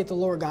 thus saith the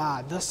Lord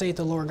God, thus saith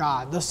the Lord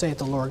God, thus saith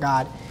the Lord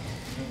God.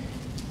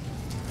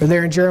 We're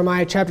there in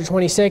Jeremiah chapter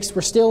 26.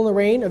 We're still in the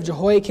reign of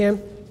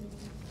Jehoiakim.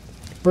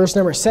 Verse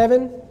number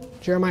 7.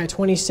 Jeremiah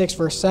 26,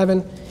 verse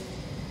 7.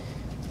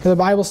 The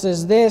Bible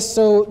says this,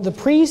 so the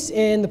priests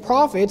and the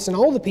prophets and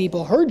all the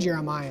people heard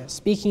Jeremiah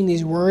speaking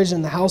these words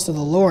in the house of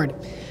the Lord.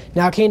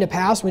 Now it came to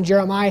pass, when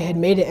Jeremiah had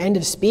made an end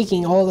of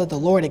speaking all that the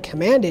Lord had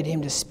commanded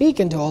him to speak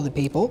unto all the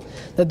people,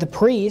 that the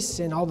priests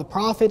and all the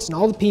prophets and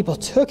all the people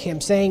took him,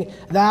 saying,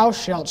 thou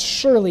shalt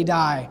surely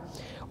die.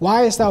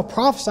 Why hast thou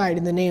prophesied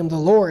in the name of the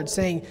Lord,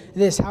 saying,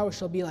 this house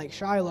shall be like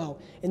Shiloh,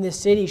 and this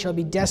city shall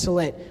be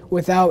desolate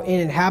without an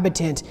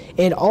inhabitant?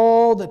 And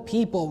all the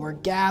people were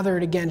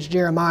gathered against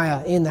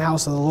Jeremiah in the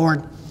house of the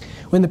Lord.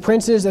 When the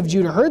princes of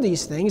Judah heard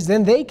these things,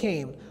 then they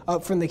came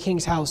up from the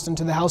king's house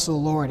into the house of the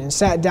Lord, and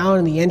sat down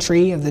in the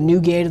entry of the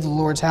new gate of the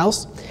Lord's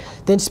house.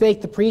 Then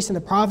spake the priests and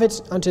the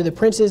prophets unto the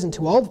princes and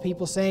to all the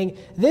people, saying,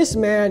 this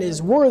man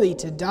is worthy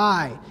to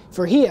die,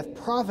 for he hath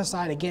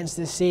prophesied against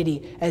this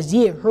city, as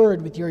ye have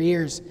heard with your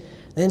ears.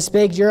 Then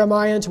spake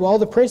Jeremiah unto all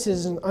the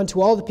princes and unto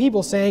all the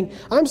people, saying,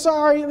 I'm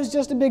sorry, it was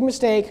just a big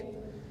mistake.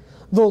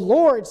 The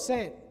Lord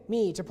sent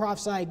me to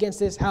prophesy against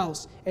this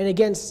house and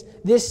against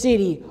this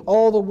city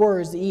all the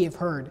words that ye have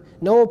heard.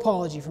 No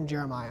apology from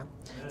Jeremiah.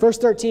 Verse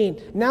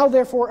 13, now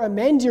therefore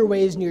amend your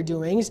ways and your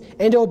doings,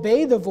 and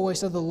obey the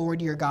voice of the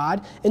Lord your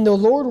God, and the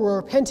Lord will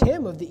repent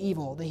him of the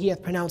evil that he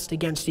hath pronounced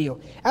against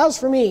you. As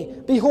for me,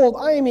 behold,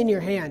 I am in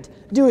your hand.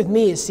 Do with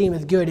me as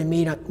seemeth good and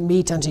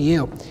meet unto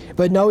you.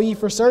 But know ye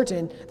for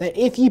certain, that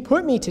if ye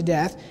put me to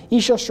death, ye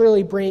shall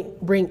surely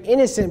bring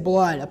innocent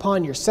blood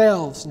upon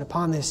yourselves, and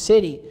upon this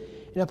city,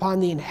 and upon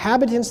the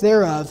inhabitants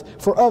thereof,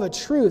 for of a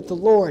truth the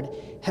Lord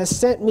has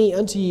sent me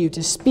unto you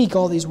to speak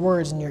all these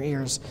words in your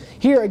ears.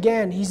 Here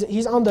again,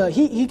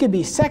 he could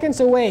be seconds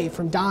away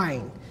from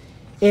dying.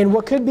 And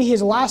what could be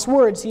his last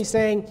words, he's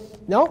saying,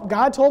 no,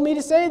 God told me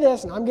to say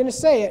this, and I'm going to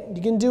say it.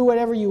 You can do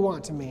whatever you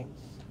want to me.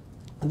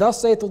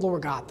 Thus saith the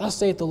Lord God, thus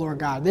saith the Lord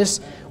God. This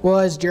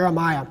was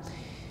Jeremiah.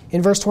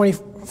 In verse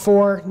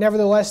 24,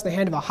 nevertheless, the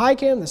hand of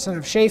Ahikam, the son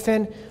of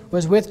Shaphan,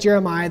 was with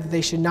Jeremiah, that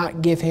they should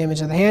not give him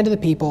into the hand of the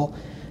people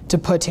to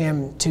put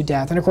him to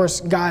death. And of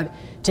course, God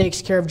takes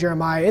care of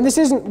Jeremiah. And this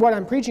isn't what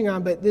I'm preaching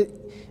on, but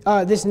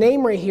this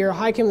name right here,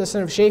 Ahikam, the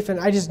son of Shaphan,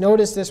 I just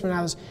noticed this when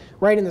I was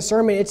writing the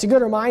sermon. It's a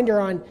good reminder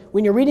on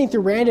when you're reading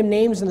through random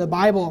names in the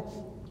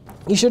Bible,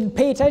 you should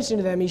pay attention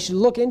to them. You should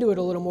look into it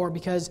a little more,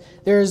 because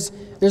there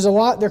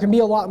can be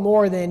a lot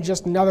more than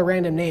just another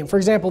random name. For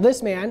example,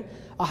 this man,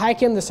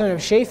 Ahikam, the son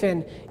of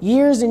Shaphan,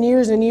 years and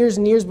years and years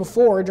and years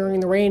before, during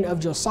the reign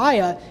of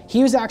Josiah,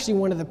 he was actually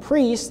one of the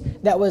priests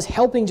that was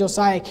helping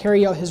Josiah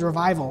carry out his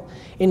revival.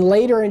 And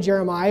later in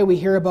Jeremiah, we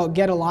hear about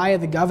Gedaliah,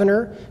 the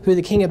governor, who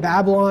the king of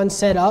Babylon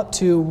set up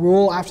to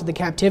rule after the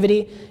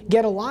captivity.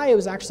 Gedaliah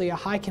was actually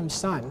Ahikam's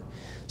son.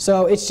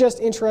 So it's just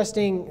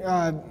interesting.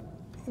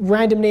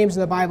 Random names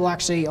in the Bible,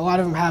 actually, a lot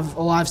of them have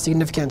a lot of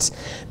significance.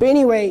 But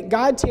anyway,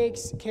 God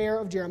takes care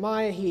of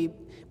Jeremiah.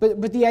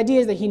 But the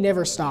idea is that he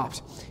never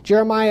stopped.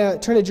 Turn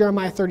to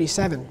Jeremiah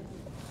 37.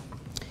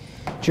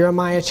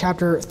 Jeremiah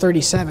chapter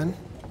 37.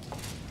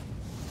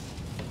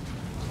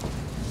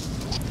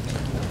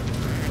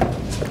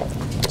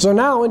 So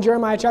now in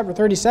Jeremiah chapter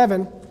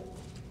 37,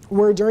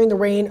 we're during the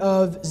reign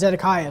of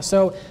Zedekiah.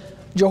 So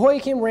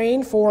Jehoiakim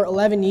reigned for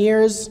 11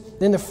 years.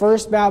 Then the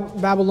first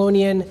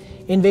Babylonian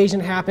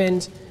invasion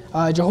happened.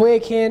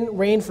 Jehoiakim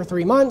reigned for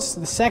 3 months.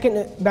 The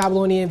second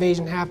Babylonian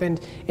invasion happened.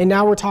 And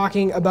now we're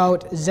talking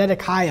about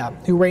Zedekiah,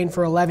 who reigned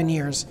for 11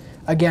 years,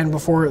 again,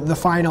 before the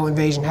final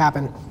invasion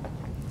happened.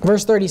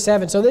 Verse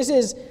 37. So this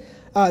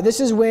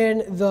is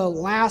when the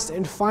last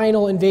and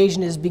final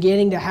invasion is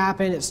beginning to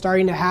happen. It's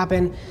starting to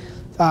happen.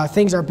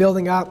 things are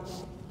building up.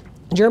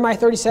 Jeremiah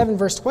 37,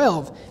 verse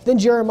 12. Then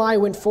Jeremiah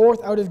went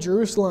forth out of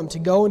Jerusalem to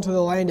go into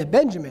the land of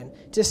Benjamin,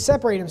 to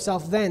separate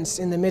himself thence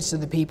in the midst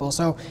of the people.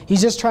 So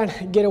he's just trying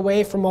to get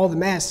away from all the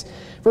mess.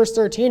 Verse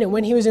 13, and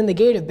when he was in the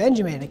gate of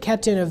Benjamin, a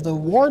captain of the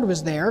ward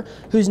was there,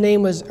 whose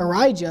name was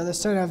Arijah, the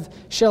son of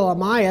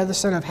Shelemiah, the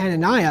son of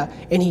Hananiah.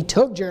 And he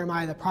took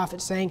Jeremiah the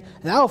prophet, saying,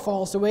 Thou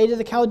fallest away to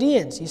the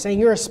Chaldeans. He's saying,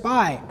 You're a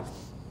spy.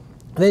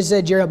 Then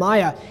said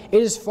Jeremiah,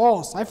 It is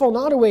false. I fall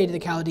not away to the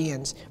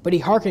Chaldeans. But he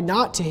hearkened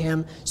not to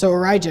him. So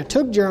Arijah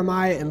took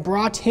Jeremiah and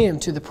brought him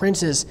to the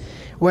princes.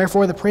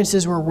 Wherefore the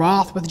princes were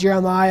wroth with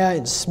Jeremiah,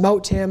 and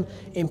smote him,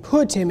 and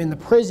put him in the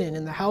prison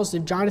in the house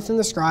of Jonathan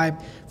the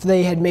scribe, for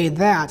they had made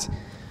that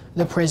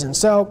the prison.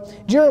 So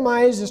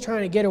Jeremiah is just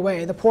trying to get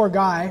away. The poor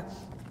guy,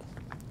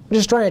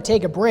 just trying to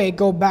take a break,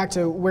 go back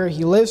to where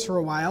he lives for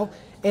a while.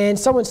 And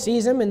someone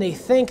sees him, and they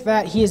think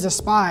that he is a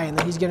spy, and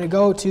that he's going to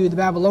go to the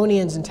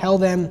Babylonians and tell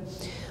them,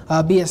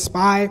 be a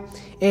spy.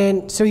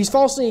 And so he's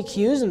falsely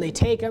accused, and they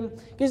take him,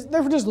 because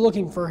they're just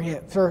looking for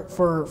him,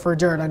 for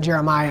dirt on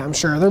Jeremiah, I'm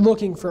sure. They're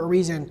looking for a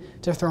reason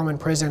to throw him in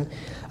prison.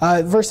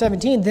 Verse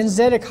 17, Then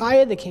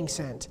Zedekiah the king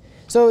sent.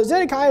 So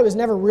Zedekiah was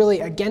never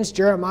really against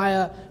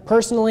Jeremiah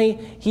personally.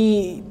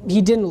 He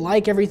didn't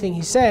like everything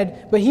he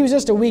said, but he was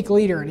just a weak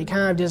leader, and he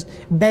kind of just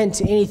bent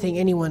to anything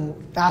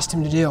anyone asked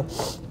him to do.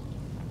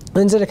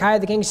 Then Zedekiah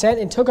the king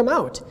sent and took him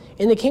out.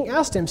 And the king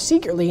asked him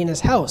secretly in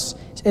his house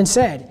and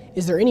said,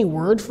 Is there any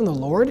word from the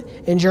Lord?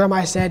 And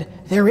Jeremiah said,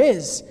 There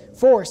is.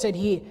 For, said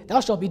he, Thou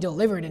shalt be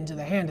delivered into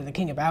the hand of the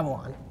king of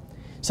Babylon.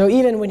 So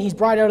even when he's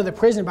brought out of the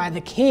prison by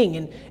the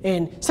king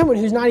and someone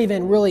who's not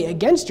even really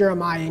against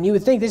Jeremiah, and you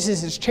would think this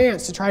is his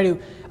chance to try to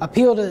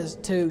appeal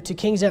to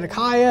King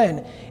Zedekiah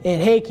and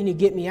hey, can you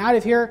get me out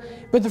of here?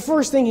 But the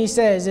first thing he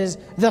says is,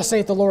 Thus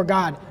saith the Lord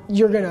God,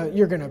 you're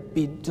gonna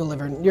be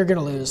delivered. You're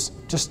gonna lose.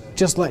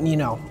 Just letting you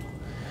know.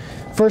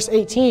 Verse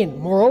 18,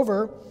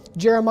 Moreover,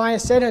 Jeremiah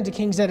said unto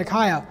King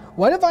Zedekiah,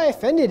 What have I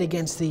offended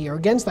against thee, or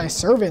against thy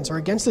servants, or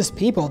against this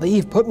people, that ye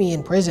have put me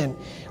in prison?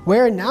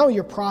 Where are now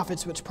your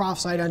prophets which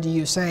prophesied unto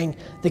you, saying,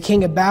 The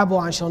king of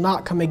Babylon shall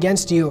not come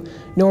against you,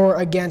 nor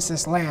against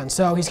this land?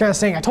 So he's kind of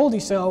saying, I told you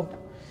so.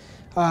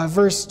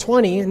 Verse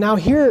 20, Now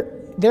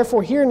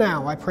therefore hear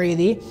now, I pray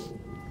thee,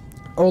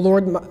 O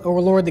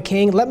Lord the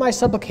king, let my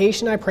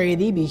supplication, I pray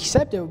thee, be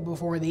accepted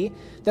before thee,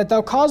 that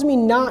thou cause me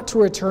not to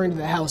return to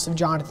the house of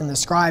Jonathan the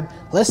scribe,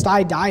 lest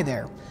I die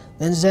there.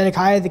 Then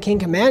Zedekiah the king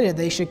commanded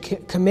they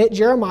should commit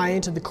Jeremiah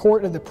into the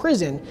court of the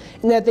prison,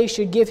 and that they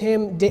should give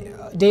him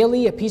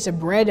daily a piece of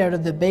bread out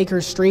of the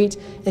baker's street,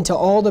 until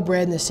all the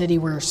bread in the city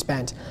were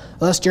spent.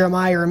 Thus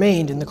Jeremiah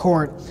remained in the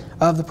court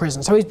of the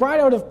prison. So he's brought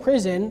out of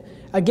prison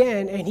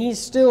again, and he's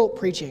still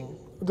preaching.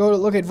 Go to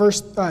look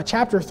at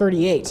chapter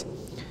 38.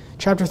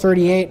 Chapter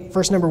 38,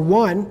 verse number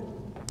 1.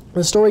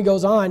 The story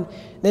goes on.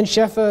 Then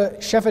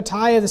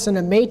Shephatiah the son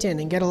of Matan,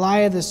 and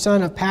Gedaliah the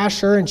son of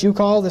Pashur, and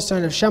Jukal the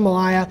son of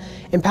Shemaliah,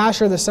 and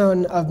Pashur the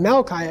son of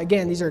Malchiah,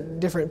 again, these are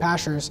different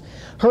Pashurs,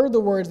 heard the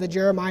words that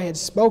Jeremiah had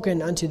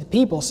spoken unto the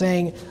people,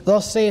 saying,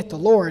 Thus saith the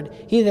Lord,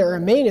 He that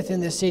remaineth in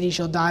this city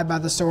shall die by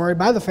the sword,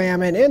 by the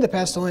famine, and the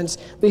pestilence,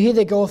 but he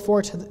that goeth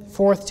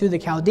forth to the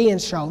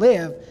Chaldeans shall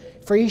live,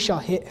 for he shall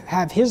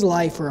have his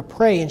life for a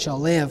prey, and shall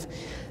live.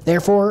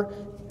 Therefore,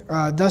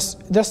 thus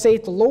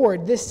saith the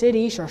Lord, This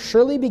city shall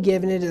surely be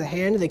given into the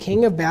hand of the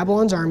king of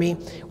Babylon's army,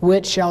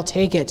 which shall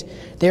take it.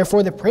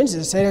 Therefore the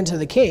princes said unto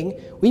the king,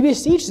 We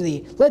beseech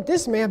thee, let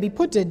this man be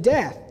put to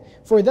death.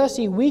 For thus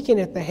he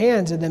weakeneth the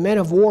hands of the men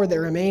of war that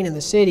remain in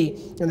the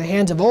city, and the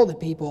hands of all the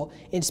people,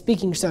 in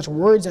speaking such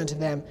words unto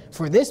them.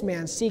 For this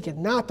man seeketh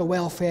not the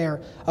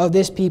welfare of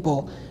this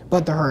people,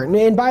 but the hurt.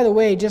 And by the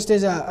way, just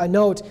as a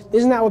note,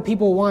 isn't that what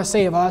people want to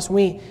say of us?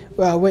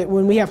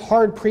 When we have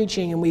hard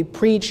preaching and we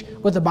preach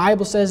what the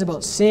Bible says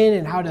about sin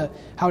and how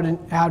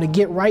to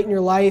get right in your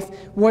life,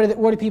 what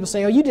do people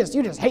say? Oh, you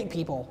just hate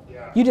people.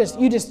 You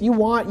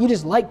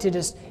just like to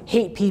just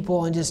hate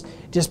people and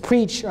just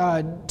preach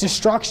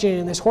destruction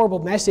and this horrible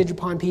message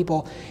upon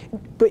people.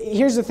 But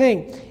here's the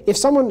thing: if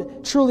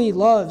someone truly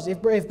loves,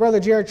 if Brother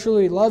Jared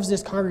truly loves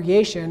this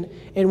congregation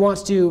and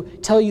wants to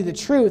tell you the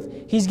truth,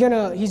 he's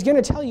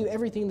gonna tell you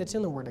everything that's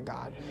in the Word of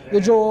God.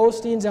 The Joel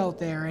Osteens out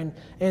there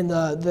and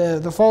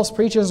the false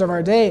preachers of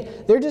our day,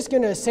 they're just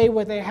gonna say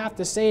what they have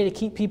to say to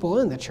keep people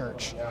in the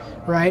church,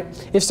 right?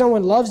 If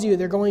someone loves you,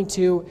 they're going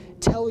to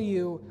tell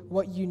you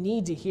what you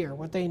need to hear,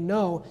 what they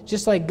know,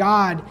 just like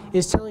God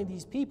is telling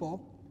these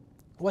people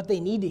what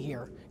they need to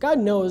hear. God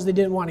knows they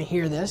didn't want to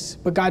hear this,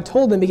 but God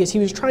told them because He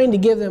was trying to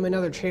give them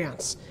another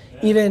chance,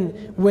 even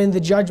when the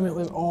judgment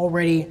was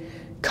already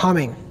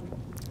coming.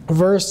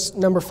 Verse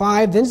number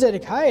 5, Then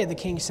Zedekiah the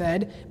king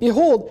said,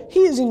 Behold,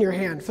 he is in your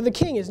hand, for the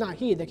king is not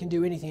he that can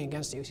do anything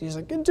against you. So he's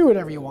like, do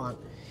whatever you want.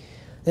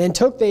 Then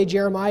took they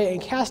Jeremiah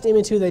and cast him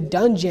into the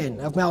dungeon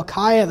of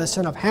Malchiah the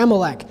son of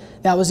Hamelech,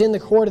 that was in the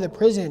court of the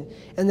prison.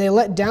 And they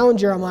let down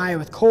Jeremiah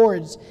with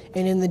cords,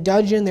 and in the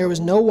dungeon there was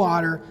no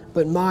water,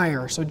 but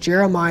mire. So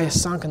Jeremiah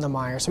sunk in the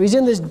mire. So he's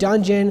in this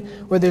dungeon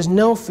where there's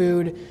no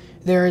food,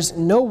 there's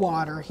no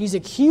water. He's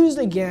accused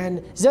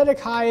again.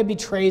 Zedekiah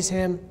betrays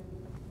him.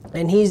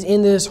 and he's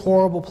in this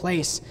horrible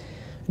place.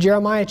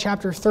 Jeremiah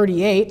chapter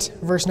 38,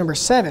 verse number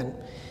 7.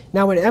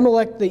 Now when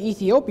Amalek the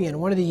Ethiopian,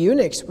 one of the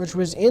eunuchs which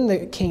was in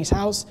the king's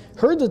house,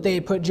 heard that they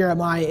had put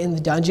Jeremiah in the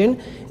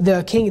dungeon,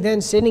 the king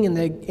then sitting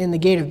in the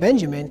gate of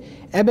Benjamin,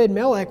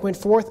 Ebed-melech went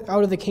forth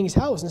out of the king's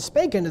house and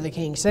spake unto the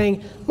king,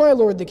 saying, My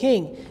lord the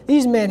king,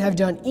 these men have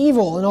done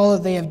evil in all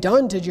that they have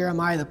done to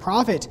Jeremiah the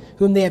prophet,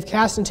 whom they have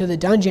cast into the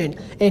dungeon,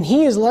 and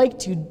he is like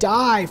to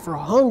die for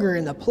hunger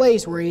in the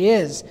place where he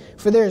is,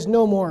 for there is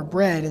no more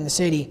bread in the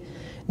city.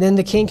 Then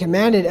the king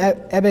commanded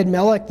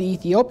Ebed-melech the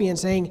Ethiopian,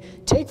 saying,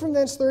 Take from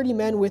thence 30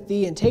 men with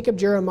thee, and take up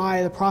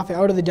Jeremiah the prophet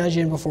out of the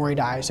dungeon before he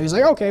dies. So he's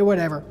like, okay,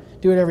 whatever.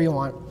 Do whatever you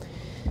want.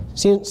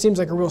 Seems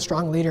like a real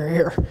strong leader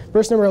here.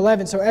 Verse number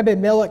 11, So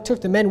Ebed-melech took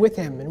the men with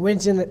him, and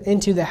went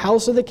into the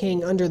house of the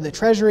king under the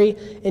treasury,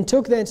 and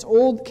took thence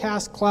old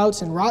cast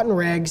clouts and rotten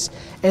rags,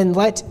 and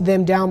let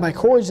them down by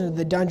cords into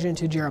the dungeon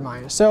to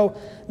Jeremiah. So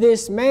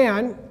this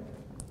man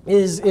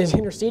is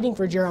interceding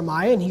for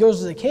Jeremiah, and he goes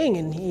to the king,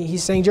 and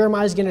he's saying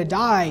Jeremiah's going to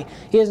die.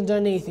 He hasn't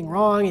done anything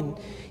wrong, and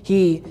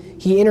he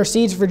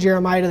intercedes for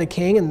Jeremiah to the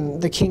king,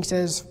 and the king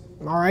says,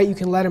 all right, you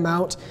can let him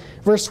out.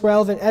 Verse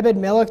 12, And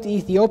Ebed-melech the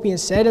Ethiopian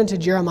said unto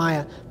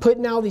Jeremiah, Put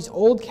now these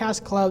old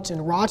cast clouts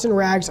and rotten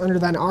rags under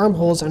thine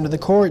armholes under the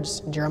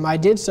cords. And Jeremiah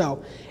did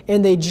so.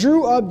 And they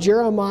drew up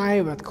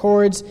Jeremiah with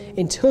cords,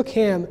 and took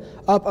him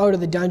up out of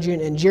the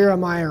dungeon, and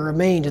Jeremiah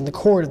remained in the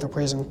court of the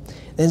prison.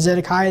 Then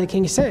Zedekiah the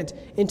king sent,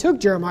 and took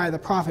Jeremiah the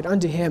prophet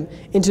unto him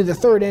into the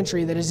third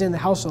entry that is in the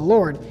house of the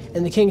Lord.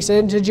 And the king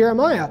said unto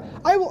Jeremiah,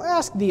 I will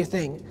ask thee a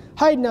thing.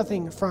 Hide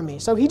nothing from me.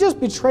 So he just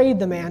betrayed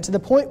the man to the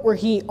point where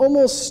he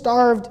almost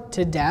starved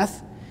to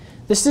death.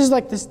 This is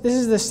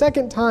the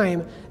second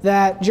time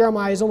that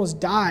Jeremiah has almost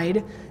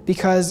died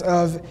because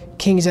of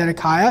King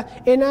Zedekiah.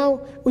 And now,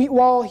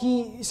 while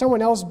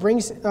someone else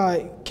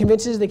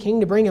convinces the king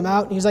to bring him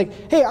out, and he's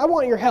like, hey, I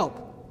want your help.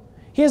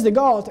 He has the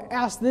gall to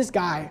ask this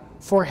guy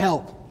for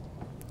help.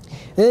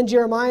 And then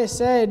Jeremiah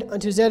said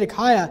unto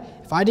Zedekiah,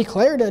 If I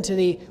declared unto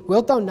thee,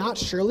 wilt thou not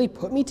surely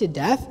put me to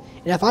death?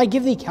 And if I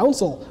give thee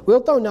counsel,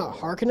 wilt thou not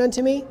hearken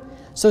unto me?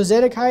 So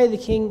Zedekiah the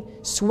king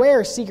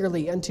sware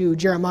secretly unto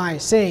Jeremiah,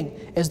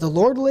 saying, As the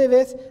Lord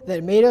liveth,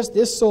 that made us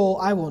this soul,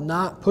 I will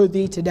not put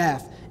thee to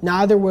death,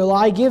 neither will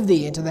I give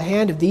thee into the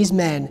hand of these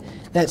men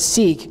that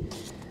seek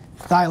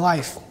thy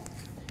life.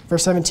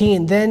 Verse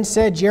 17, Then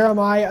said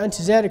Jeremiah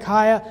unto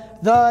Zedekiah,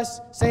 Thus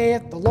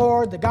saith the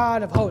Lord, the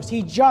God of hosts.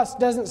 He just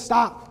doesn't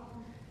stop.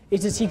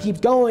 It's just he keeps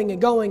going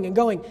and going and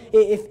going.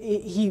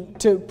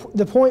 To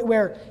the point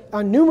where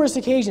on numerous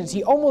occasions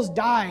he almost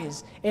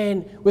dies,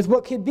 and with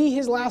what could be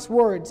his last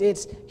words,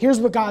 it's, here's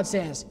what God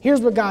says, here's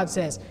what God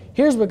says,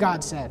 here's what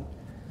God said.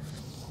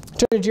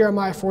 Turn to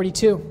Jeremiah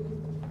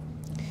 42.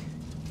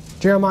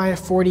 Jeremiah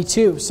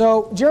 42.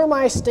 So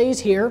Jeremiah stays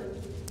here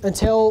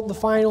until the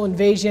final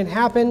invasion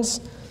happens,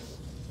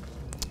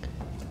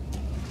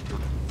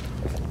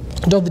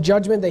 until the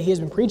judgment that he has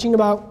been preaching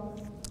about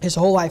his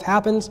whole life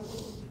happens.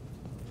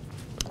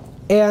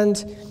 And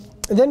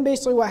then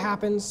basically what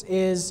happens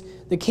is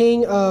the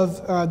king of,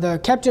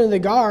 the captain of the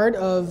guard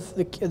of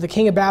the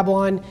king of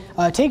Babylon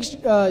takes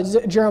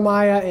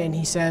Jeremiah, and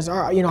he says,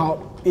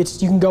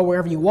 you can go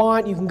wherever you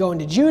want. You can go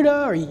into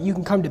Judah, or you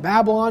can come to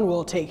Babylon.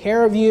 We'll take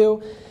care of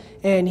you.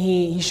 And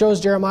he shows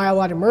Jeremiah a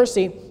lot of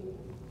mercy.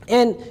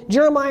 And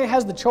Jeremiah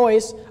has the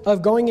choice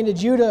of going into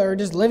Judah or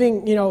just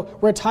living,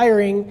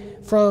 retiring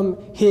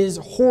from his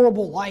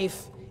horrible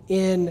life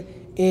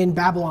in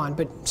Babylon,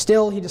 but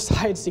still he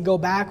decides to go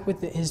back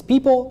with his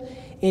people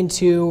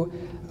into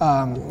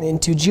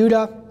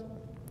Judah.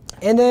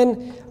 And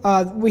then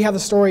we have the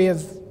story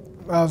of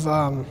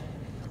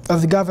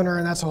the governor,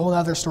 and that's a whole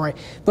other story.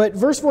 But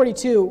verse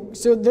 42,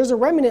 so there's a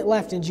remnant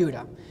left in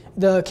Judah.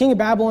 The king of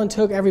Babylon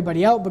took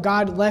everybody out, but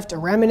God left a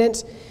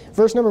remnant.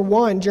 Verse number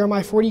 1,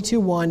 Jeremiah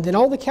 42:1, Then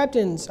all the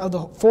captains of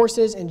the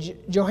forces, and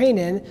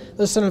Johanan,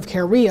 the son of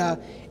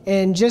Kareah,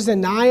 and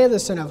Jezaniah, the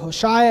son of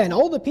Hoshea, and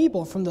all the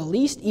people, from the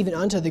least even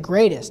unto the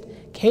greatest,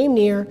 came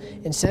near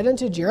and said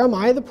unto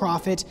Jeremiah the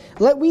prophet,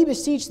 Let we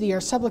beseech thee,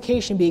 our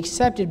supplication be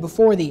accepted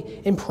before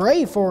thee, and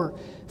pray for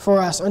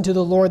us unto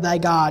the Lord thy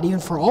God, even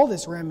for all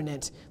this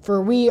remnant.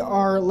 For we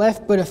are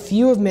left but a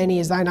few of many,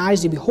 as thine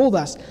eyes do behold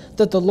us,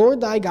 that the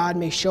Lord thy God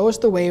may show us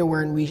the way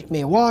wherein we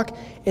may walk,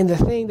 and the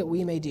thing that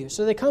we may do.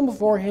 So they come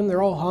before him,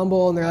 they're all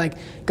humble, and they're like,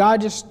 God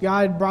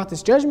brought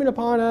this judgment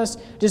upon us.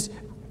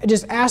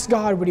 Just ask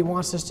God what he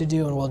wants us to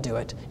do, and we'll do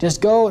it.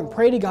 Just go and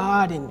pray to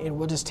God, and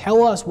we'll just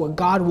tell us what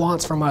God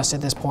wants from us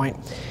at this point.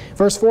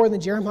 Verse 4, Then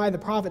Jeremiah the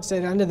prophet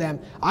said unto them,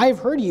 I have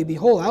heard you.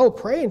 Behold, I will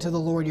pray unto the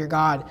Lord your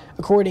God,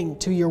 according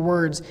to your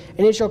words.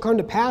 And it shall come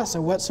to pass,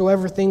 that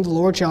whatsoever thing the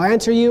Lord shall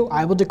answer you,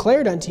 I will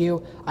declare it unto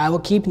you. I will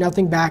keep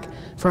nothing back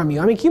from you.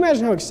 I mean, can you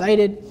imagine how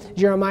excited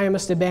Jeremiah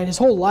must have been? His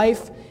whole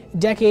life,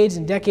 decades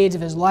and decades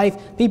of his life,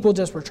 people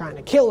just were trying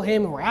to kill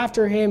him and were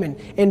after him,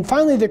 and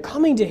finally they're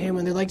coming to him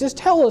and they're like, just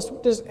tell us,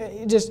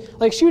 just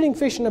like shooting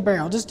fish in a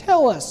barrel, just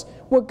tell us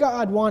what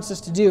God wants us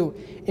to do,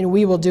 and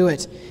we will do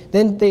it.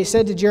 Then they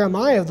said to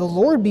Jeremiah, the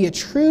Lord be a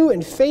true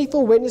and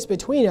faithful witness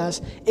between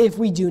us, if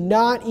we do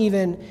not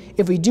even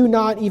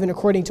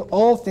according to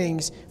all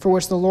things for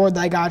which the Lord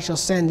thy God shall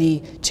send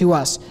thee to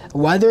us.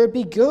 Whether it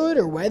be good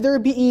or whether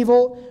it be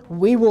evil,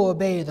 we will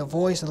obey the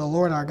voice of the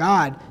Lord our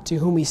God, to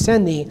whom we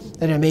send thee,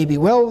 that it may be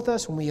well with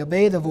us when we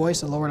obey the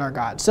voice of the Lord our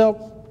God.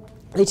 So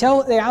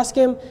they ask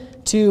him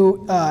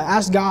to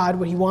ask God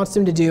what he wants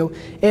them to do.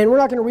 And we're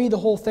not going to read the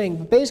whole thing,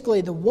 but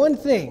basically the one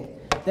thing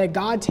that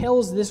God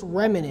tells this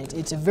remnant,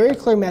 it's a very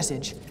clear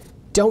message: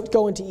 don't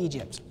go into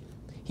Egypt.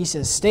 He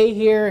says, stay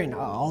here and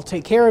I'll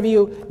take care of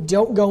you.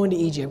 Don't go into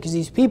Egypt, because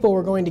these people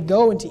were going to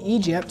go into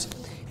Egypt,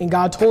 and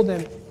God told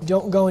them,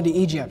 don't go into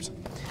Egypt.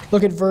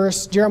 Look at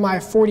Jeremiah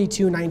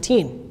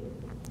 42:19.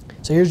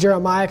 So here's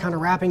Jeremiah kind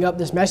of wrapping up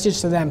this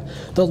message to them.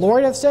 The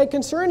Lord hath said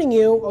concerning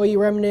you, O ye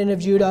remnant of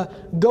Judah,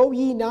 go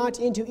ye not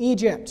into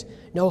Egypt.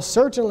 Know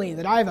certainly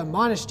that I have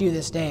admonished you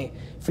this day.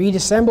 For ye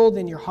dissembled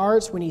in your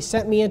hearts when ye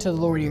sent me unto the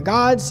Lord your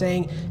God,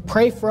 saying,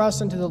 pray for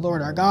us unto the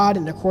Lord our God,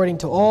 and according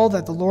to all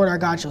that the Lord our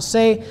God shall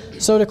say,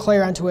 so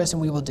declare unto us,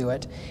 and we will do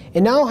it.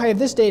 And now I have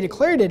this day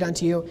declared it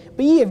unto you,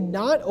 but ye have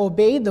not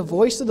obeyed the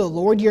voice of the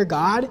Lord your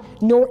God,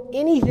 nor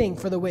anything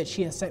for the which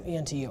he hath sent me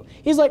unto you.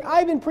 He's like,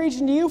 I've been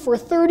preaching to you for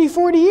 30,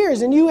 40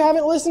 years, and you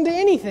haven't listened to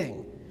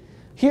anything.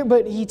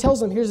 But he tells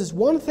them, here's this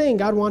one thing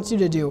God wants you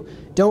to do.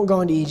 Don't go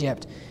into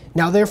Egypt.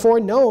 Now therefore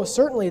know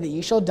certainly that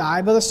ye shall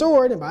die by the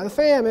sword, and by the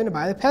famine, and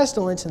by the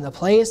pestilence, in the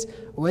place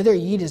whither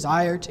ye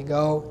desire to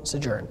go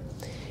sojourn.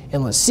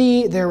 And let's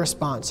see their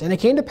response. And it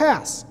came to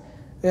pass,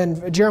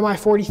 in Jeremiah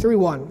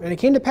 43:1, and it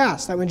came to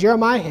pass that when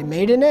Jeremiah had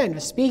made an end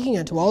of speaking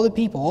unto all the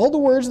people all the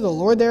words of the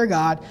Lord their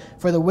God,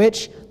 for the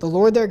which the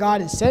Lord their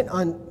God had sent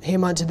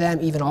him unto them,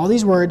 even all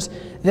these words,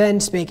 then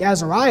spake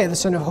Azariah the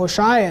son of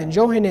Hoshea, and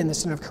Johanan the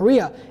son of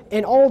Kareah,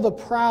 and all the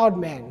proud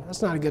men,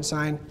 that's not a good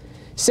sign,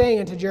 saying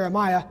unto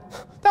Jeremiah,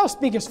 thou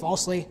speakest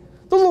falsely.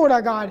 The Lord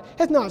our God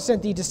hath not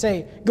sent thee to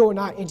say, go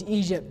not into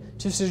Egypt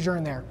to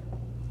sojourn there.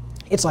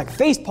 It's like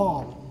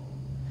facepalm.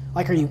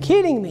 Like, are you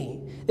kidding me?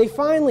 They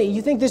finally,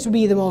 you think this would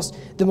be the most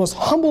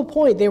humble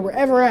point they were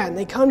ever at, and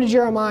they come to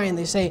Jeremiah and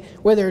they say,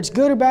 whether it's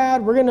good or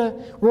bad,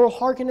 we'll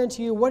hearken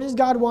unto you. What does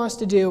God want us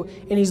to do?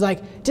 And he's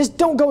like, just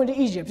don't go into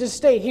Egypt, just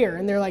stay here.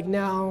 And they're like,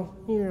 no,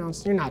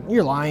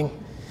 you're lying.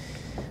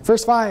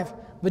 Verse 5.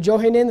 But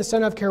Johanan the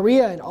son of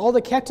Kareah and all the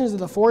captains of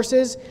the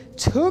forces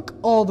took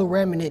all the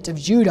remnant of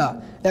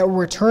Judah that were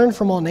returned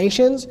from all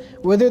nations,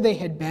 whither they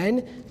had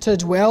been, to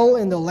dwell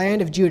in the land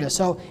of Judah.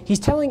 So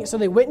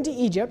they went into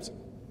Egypt,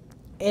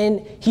 and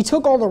he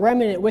took all the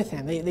remnant with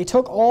him. They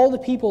took all the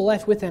people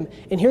left with him,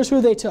 and here's who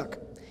they took.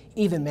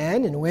 Even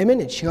men and women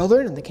and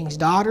children and the king's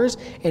daughters,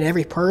 and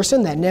every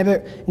person that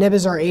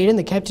Nebuzaradan,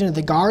 the captain of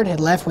the guard,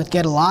 had left with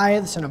Gedaliah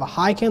the son of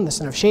Ahikam, the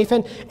son of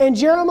Shaphan, and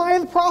Jeremiah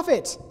the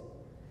prophet,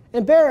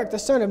 and Barak the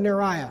son of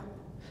Neriah.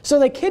 So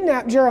they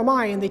kidnap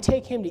Jeremiah and they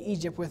take him to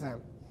Egypt with them.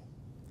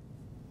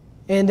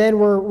 And then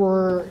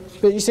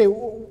but you say,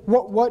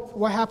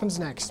 what happens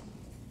next?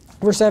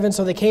 Verse 7,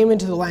 so they came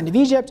into the land of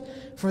Egypt,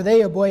 for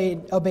they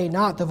obeyed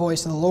not the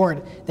voice of the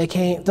Lord.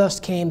 Thus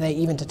came they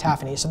even to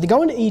Taphanes. So they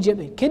go into Egypt,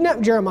 they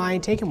kidnap Jeremiah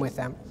and take him with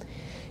them.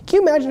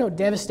 Can you imagine how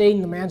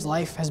devastating the man's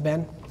life has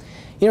been?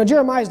 You know,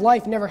 Jeremiah's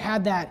life never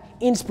had that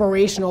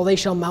inspirational, they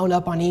shall mount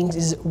up on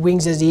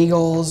wings as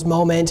eagles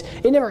moment.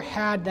 It never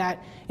had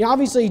that. You know,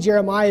 obviously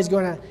Jeremiah is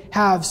going to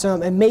have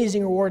some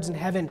amazing rewards in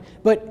heaven,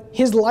 but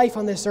his life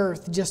on this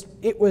earth he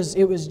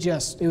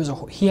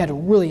had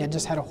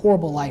a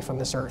horrible life on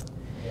this earth.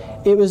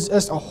 It was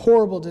just a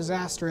horrible,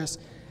 disastrous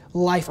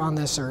life on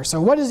this earth.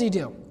 So what does he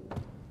do?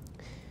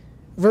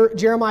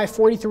 Jeremiah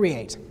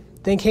 43:8.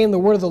 Then came the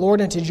word of the Lord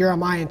unto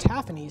Jeremiah in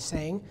Taphanes,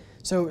 saying,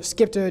 so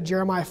skip to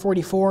Jeremiah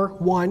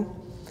 44:1.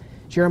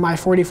 Jeremiah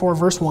 44,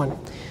 verse 1.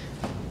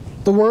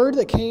 The word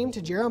that came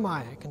to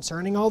Jeremiah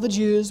concerning all the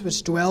Jews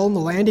which dwell in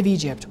the land of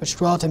Egypt, which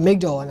dwelt at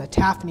Migdol and at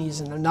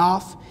Taphanes and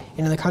Anoph,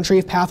 and in the country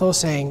of Pathos,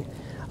 saying,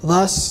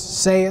 thus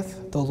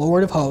saith the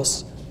Lord of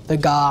hosts, the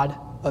God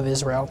of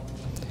Israel.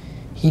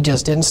 He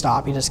just didn't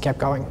stop. He just kept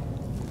going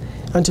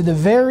unto the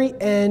very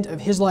end of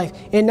his life.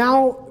 And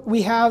now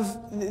we have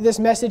this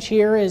message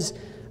here is,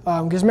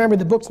 because remember,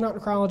 the book's not in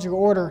chronological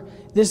order.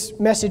 This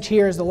message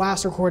here is the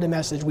last recorded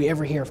message we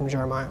ever hear from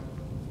Jeremiah.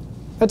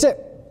 That's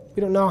it.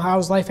 We don't know how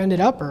his life ended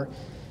up,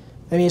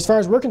 as far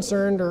as we're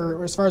concerned,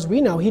 or as far as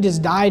we know, he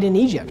just died in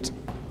Egypt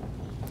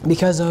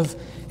because of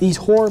these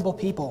horrible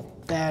people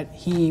that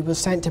he was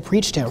sent to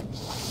preach to.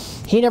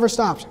 He never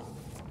stopped.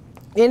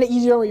 And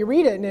you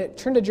read it, and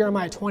turn to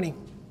Jeremiah 20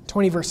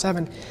 verse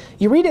 7.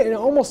 You read it, and it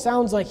almost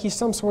sounds like he's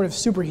some sort of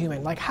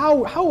superhuman. Like,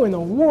 how in the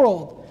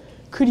world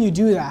could you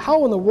do that?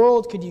 How in the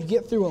world could you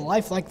get through a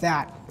life like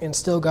that and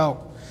still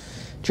go?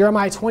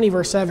 Jeremiah 20,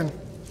 verse 7.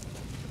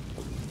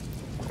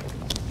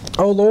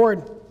 O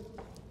Lord,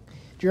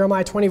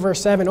 Jeremiah 20, verse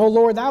 7. O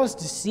Lord, thou hast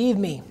deceived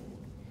me,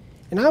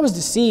 and I was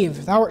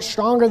deceived. Thou art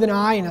stronger than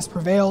I, and hast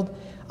prevailed.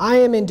 I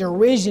am in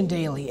derision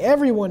daily.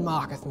 Everyone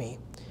mocketh me.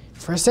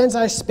 For since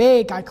I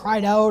spake, I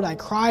cried out, I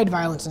cried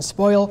violence and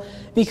spoil,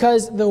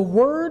 because the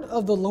word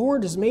of the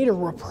Lord is made a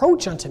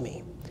reproach unto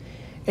me,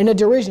 and a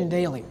derision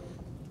daily.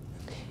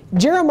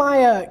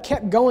 Jeremiah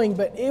kept going,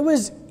 but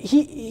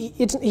he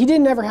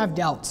didn't ever have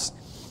doubts.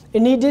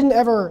 And he didn't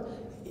ever,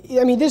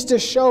 this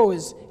just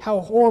shows how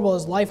horrible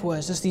his life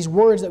was, just these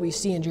words that we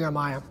see in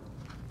Jeremiah.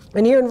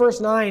 And here in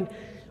verse 9,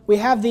 we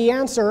have the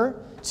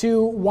answer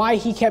to why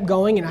he kept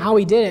going and how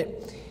he did it.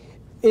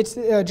 It's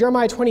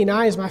Jeremiah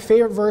 29 is my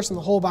favorite verse in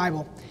the whole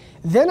Bible.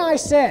 Then I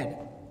said,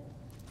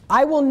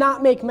 I will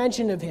not make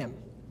mention of him,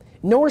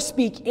 nor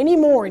speak any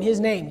more in his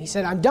name. He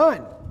said, I'm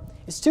done.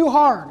 It's too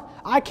hard.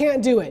 I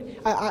can't do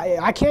it.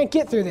 I can't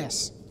get through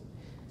this.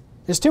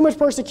 There's too much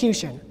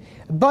persecution.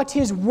 But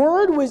his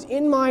word was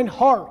in mine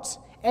heart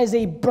as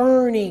a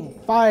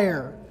burning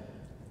fire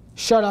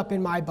shut up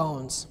in my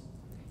bones.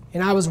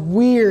 And I was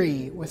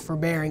weary with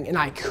forbearing, and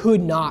I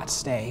could not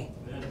stay.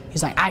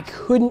 He's like, I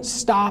couldn't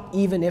stop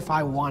even if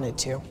I wanted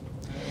to.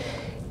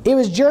 It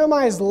was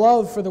Jeremiah's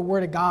love for the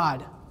Word of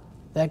God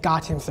that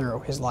got him through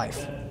his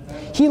life.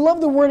 He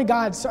loved the Word of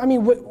God. So,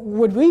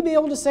 would we be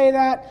able to say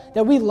that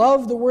we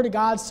love the Word of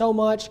God so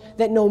much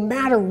that no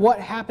matter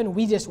what happened,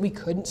 we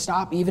couldn't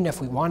stop even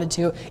if we wanted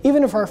to?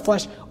 Even if our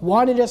flesh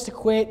wanted us to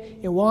quit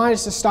and wanted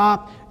us to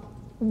stop,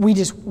 we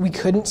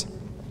couldn't.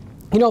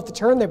 You don't have to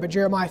turn there, but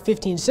Jeremiah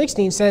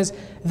 15:16 says,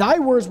 Thy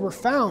words were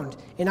found,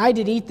 and I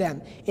did eat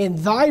them, and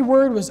thy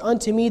word was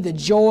unto me the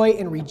joy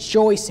and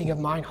rejoicing of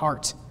mine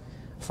heart.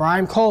 For I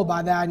am called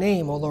by thy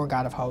name, O Lord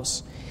God of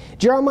hosts.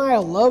 Jeremiah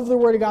loved the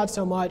Word of God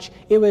so much.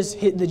 It was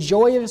the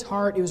joy of his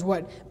heart. It was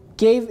what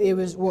gave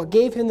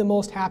him the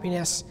most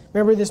happiness.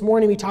 Remember this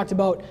morning we talked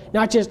about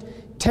not just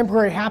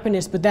temporary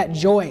happiness, but that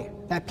joy,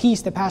 that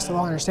peace that passed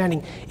all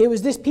understanding. It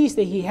was this peace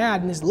that he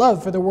had and this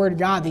love for the Word of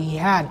God that he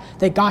had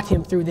that got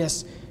him through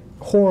this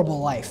horrible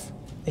life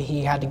that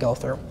he had to go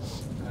through.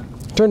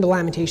 Turn to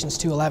Lamentations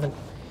 2:11.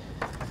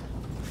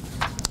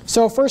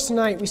 So first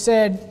tonight we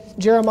said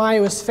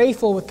Jeremiah was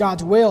faithful with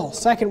God's will.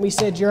 Second, we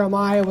said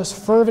Jeremiah was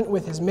fervent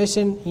with his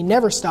mission. He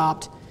never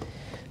stopped.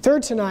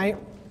 Third tonight,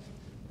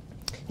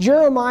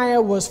 Jeremiah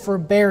was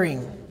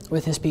forbearing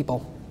with his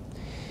people.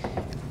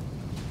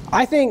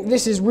 I think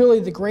this is really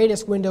the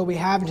greatest window we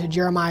have into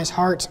Jeremiah's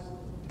heart,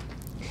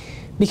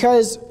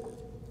 because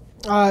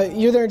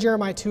you're there in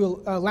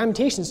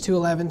Lamentations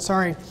 2:11.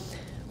 Sorry,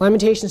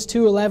 Lamentations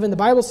 2:11. The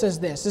Bible says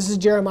this. This is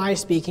Jeremiah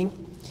speaking.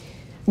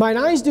 Mine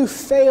eyes do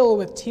fail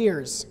with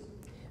tears.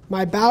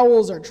 My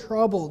bowels are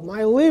troubled.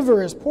 My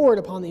liver is poured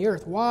upon the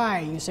earth. Why?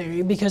 You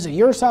say, because of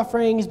your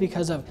sufferings,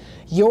 because of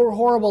your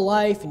horrible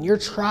life and your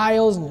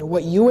trials and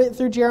what you went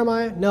through,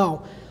 Jeremiah?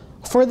 No.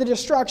 For the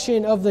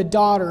destruction of the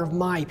daughter of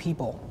my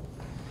people.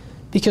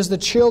 Because the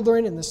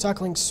children and the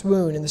suckling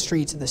swoon in the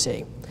streets of the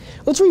city.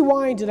 Let's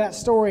rewind to that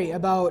story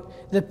about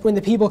when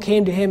the people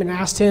came to him and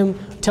asked him,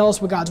 tell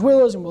us what God's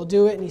will is and we'll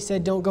do it. And he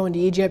said, don't go into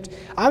Egypt.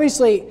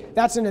 Obviously,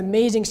 that's an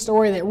amazing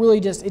story that really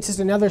it's just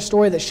another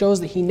story that shows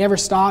that he never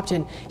stopped.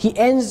 And he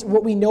ends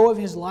what we know of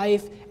his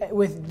life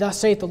with, thus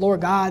saith the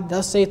Lord God,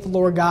 thus saith the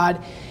Lord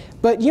God.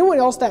 But you know what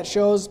else that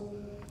shows?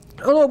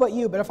 I don't know about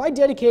you, but if I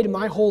dedicated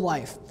my whole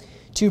life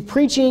to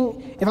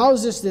preaching, if I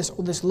was just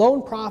this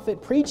lone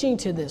prophet preaching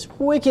to this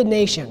wicked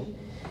nation,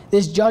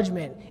 this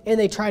judgment, and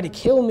they tried to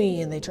kill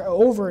me, and they try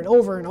over and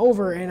over and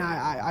over, and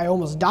I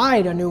almost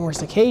died on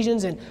numerous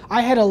occasions, and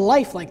I had a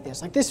life like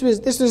this. Like this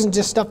wasn't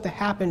just stuff that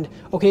happened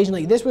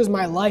occasionally. This was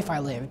my life I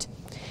lived.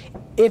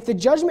 If the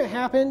judgment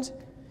happened,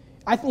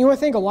 I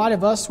think a lot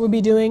of us would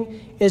be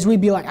doing is we'd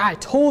be like, I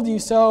told you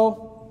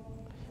so.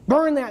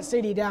 Burn that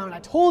city down. I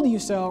told you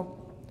so.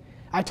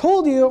 I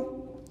told you.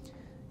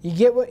 You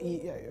get what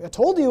I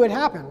told you would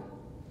happen.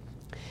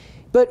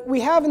 But we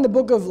have in the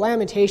book of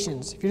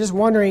Lamentations, if you're just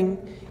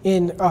wondering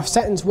in a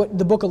sentence what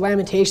the book of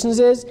Lamentations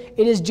is,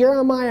 it is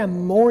Jeremiah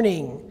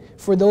mourning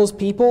for those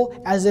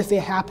people as if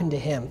it happened to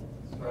him.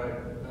 Right.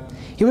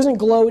 He wasn't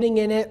gloating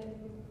in it.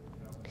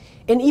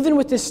 And even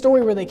with this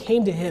story where they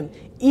came to him,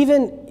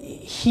 even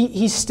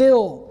he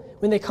still,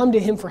 when they come to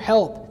him for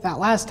help, that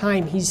last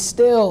time, he's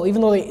still,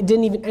 even though they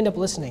didn't even end up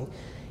listening,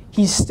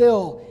 he's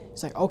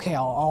like, okay,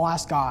 I'll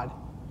ask God.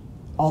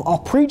 I'll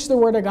preach the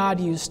word of God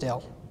to you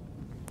still.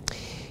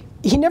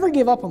 He never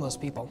gave up on those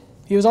people.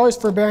 He was always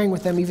forbearing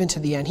with them even to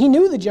the end. He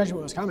knew the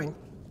judgment was coming.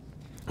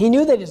 He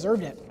knew they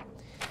deserved it.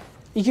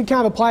 You could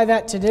kind of apply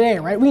that to today,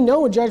 right? We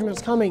know a judgment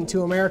is coming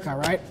to America,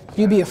 right?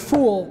 You'd be a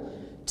fool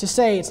to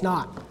say it's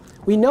not.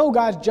 We know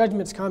God's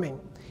judgment's coming.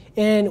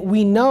 And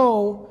we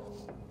know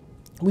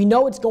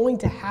it's going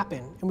to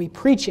happen. And we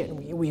preach it and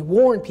we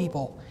warn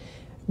people.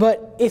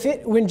 But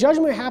when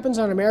judgment happens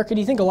on America,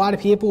 do you think a lot of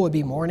people would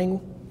be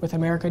mourning with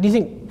America? Do you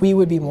think we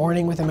would be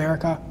mourning with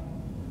America?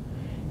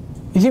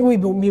 Do you think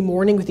we'd be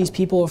mourning with these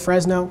people of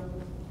Fresno?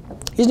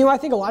 I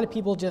think a lot of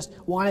people just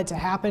want it to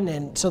happen,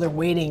 and so they're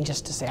waiting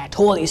just to say, I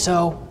told you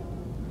so.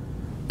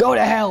 Go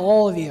to hell,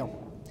 all of you.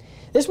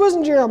 This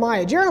wasn't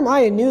Jeremiah.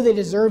 Jeremiah knew they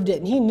deserved it,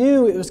 and he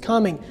knew it was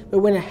coming. But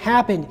when it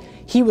happened,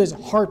 he was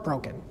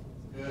heartbroken.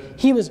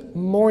 He was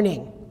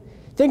mourning.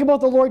 Think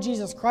about the Lord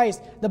Jesus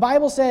Christ. The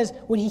Bible says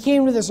when he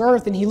came to this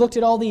earth and he looked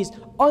at all these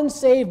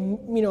unsaved,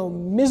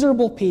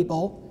 miserable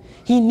people,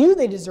 he knew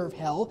they deserved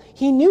hell.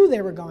 He knew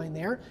they were going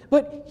there,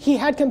 but he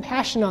had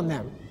compassion on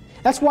them.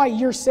 That's why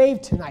you're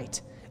saved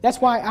tonight.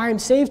 That's why I'm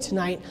saved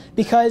tonight,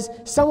 because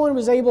someone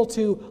was able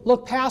to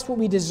look past what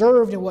we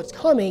deserved and what's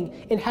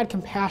coming and had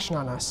compassion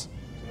on us.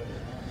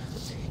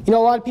 A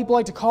lot of people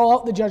like to call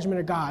out the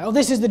judgment of God. Oh,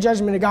 this is the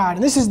judgment of God,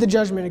 and this is the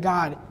judgment of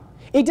God.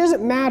 It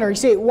doesn't matter. You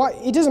say, why?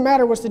 It doesn't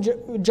matter what's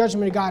the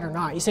judgment of God or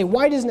not. You say,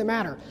 why doesn't it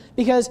matter?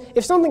 Because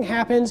if something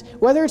happens,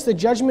 whether it's the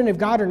judgment of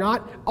God or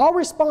not, our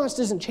response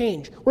doesn't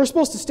change. We're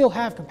supposed to still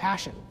have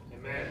compassion.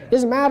 Amen. It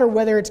doesn't matter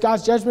whether it's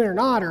God's judgment or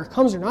not, or it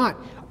comes or not.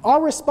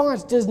 Our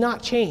response does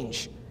not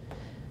change.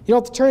 You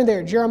don't have to turn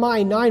there.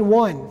 Jeremiah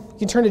 9:1. You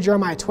can turn to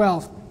Jeremiah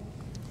 12.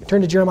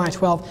 Turn to Jeremiah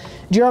 12.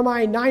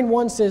 Jeremiah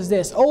 9:1 says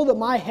this, "Oh, that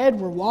my head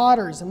were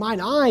waters, and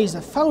mine eyes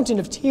a fountain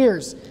of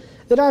tears,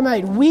 that I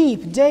might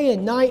weep day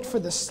and night for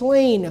the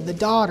slain of the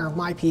daughter of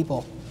my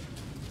people."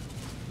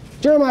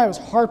 Jeremiah was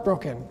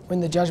heartbroken when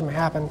the judgment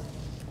happened.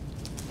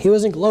 He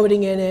wasn't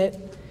gloating in it.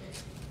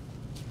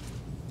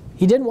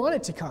 He didn't want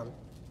it to come.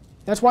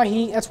 That's why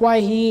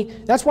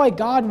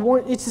God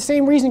warned. It's the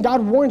same reason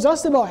God warns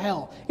us about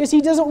hell, because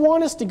he doesn't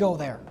want us to go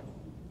there.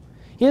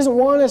 He doesn't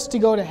want us to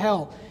go to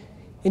hell.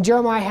 And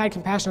Jeremiah had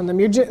compassion on them.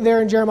 You're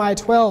there in Jeremiah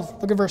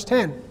 12. Look at verse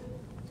 10.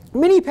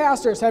 "Many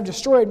pastors have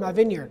destroyed my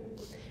vineyard,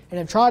 and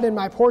have trodden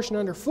my portion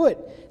underfoot.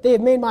 They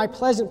have made my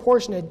pleasant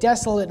portion a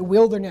desolate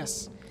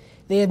wilderness.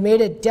 They have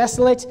made it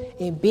desolate,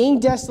 and being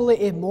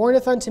desolate it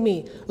mourneth unto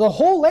me. The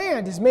whole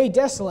land is made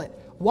desolate."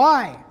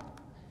 Why?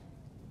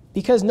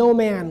 Because no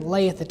man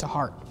layeth it to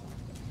heart.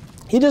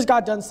 He just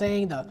got done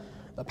saying the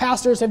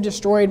pastors have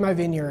destroyed my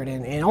vineyard,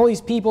 and all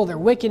these people, their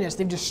wickedness,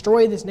 they've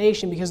destroyed this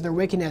nation because of their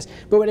wickedness.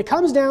 But when it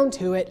comes down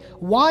to it,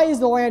 why is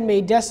the land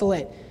made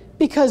desolate?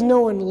 Because no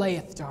one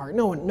layeth it to heart.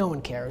 No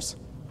one cares.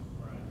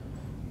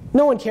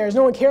 No one cares.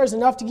 No one cares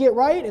enough to get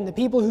right, and the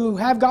people who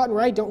have gotten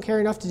right don't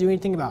care enough to do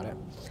anything about it.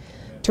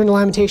 Turn to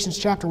Lamentations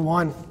chapter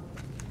 1.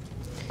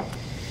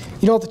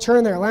 You don't have to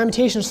turn there.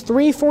 Lamentations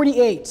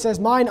 3:48 says,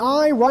 "Mine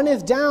eye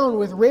runneth down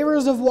with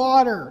rivers of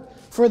water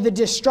for the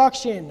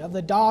destruction of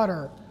the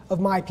daughter of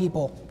my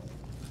people."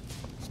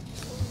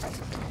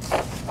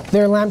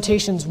 There in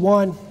Lamentations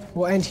 1,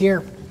 we'll end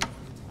here.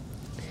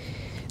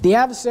 "The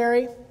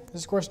adversary,"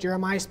 this is of course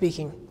Jeremiah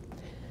speaking,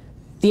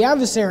 "the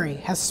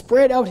adversary hath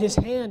spread out his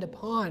hand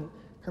upon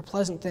her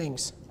pleasant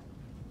things."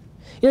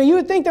 You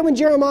would think that when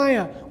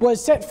Jeremiah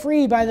was set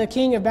free by the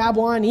king of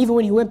Babylon, even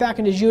when he went back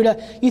into Judah,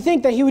 you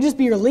think that he would just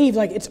be relieved,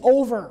 like, it's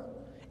over.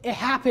 It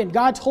happened.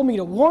 God told me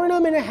to warn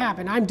him, and it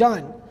happened. I'm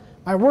done.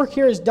 My work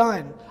here is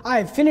done. I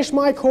have finished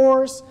my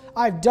course.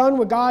 I've done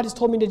what God has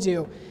told me to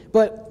do.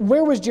 But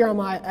where was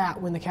Jeremiah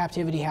at when the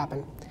captivity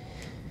happened?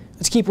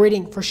 Let's keep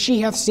reading. "For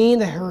she hath seen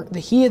that the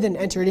heathen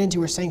entered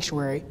into her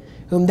sanctuary,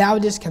 whom thou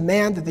didst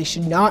command that they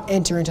should not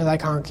enter into thy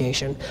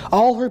congregation.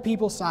 All her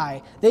people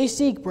sigh. They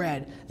seek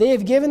bread. They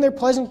have given their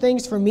pleasant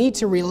things for me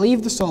to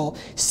relieve the soul.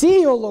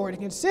 See, O Lord,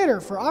 and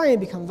consider, for I am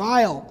become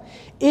vile.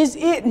 Is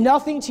it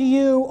nothing to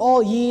you,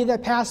 all ye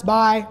that pass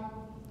by?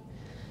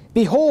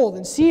 Behold,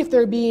 and see if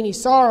there be any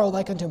sorrow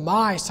like unto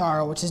my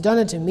sorrow, which is done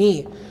unto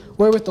me,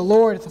 wherewith the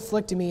Lord hath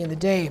afflicted me in the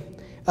day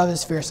of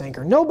his fierce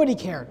anger." Nobody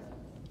cared.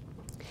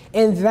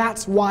 And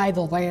that's why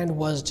the land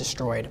was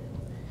destroyed.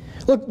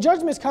 Look,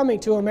 judgment's coming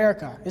to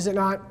America, is it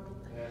not?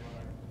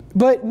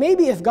 But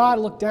maybe if God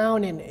looked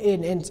down and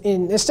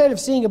instead of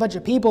seeing a bunch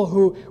of people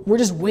who were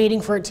just waiting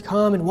for it to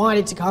come and want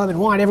it to come and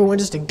want everyone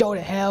just to go to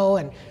hell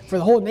and for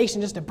the whole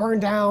nation just to burn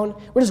down,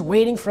 we're just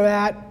waiting for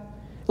that.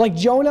 Like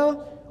Jonah,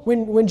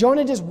 when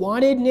Jonah just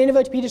wanted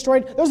Nineveh to be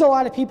destroyed, there's a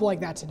lot of people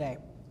like that today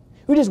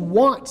who just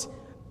want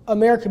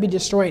America to be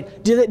destroyed.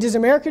 Does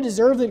America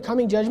deserve the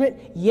coming judgment?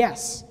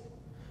 Yes.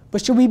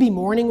 But should we be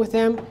mourning with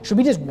them? Should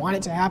we just want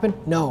it to happen?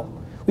 No.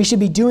 We should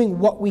be doing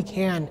what we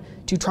can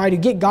to try to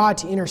get God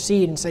to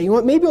intercede and say, you know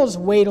what, maybe I'll just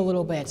wait a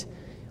little bit.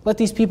 Let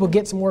these people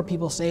get some more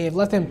people saved.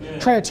 Let them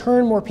try to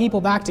turn more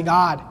people back to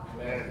God.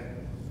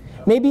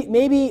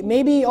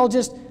 Maybe I'll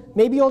just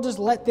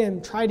let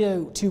them try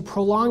to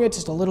prolong it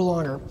just a little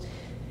longer.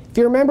 If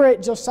you remember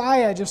at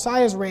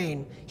Josiah's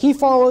reign, he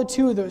followed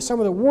some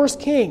of the worst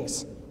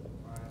kings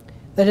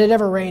that had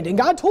ever reigned. And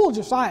God told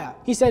Josiah,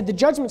 he said, the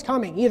judgment's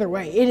coming either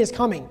way. It is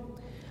coming.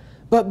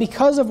 But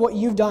because of what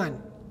you've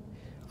done,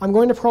 I'm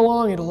going to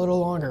prolong it a little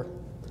longer.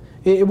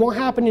 It won't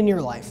happen in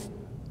your life.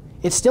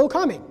 It's still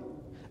coming.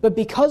 But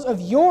because of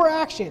your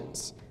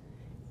actions,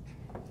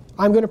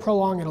 I'm going to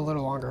prolong it a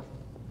little longer.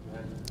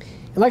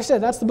 And like I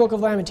said, that's the book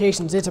of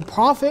Lamentations. It's a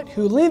prophet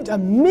who lived a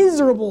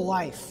miserable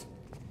life.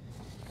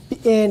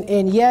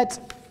 And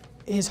yet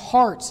his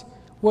heart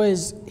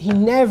was, he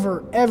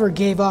never, ever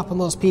gave up on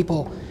those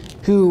people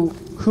who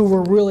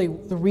were really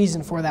the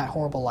reason for that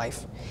horrible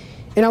life.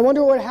 And I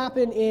wonder what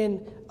happened in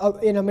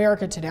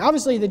America today.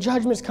 Obviously, the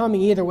judgment's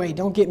coming either way,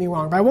 don't get me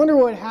wrong. But I wonder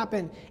what would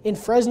happen in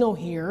Fresno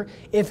here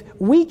if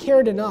we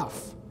cared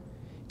enough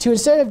to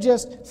instead of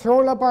just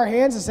throwing up our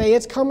hands and say,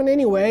 it's coming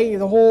anyway,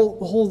 the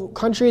whole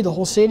country, the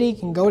whole city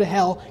can go to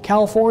hell,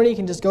 California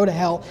can just go to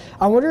hell.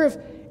 I wonder if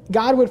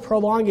God would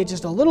prolong it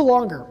just a little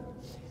longer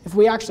if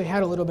we actually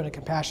had a little bit of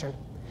compassion.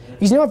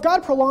 Because if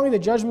God prolonged the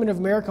judgment of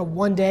America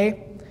one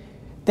day,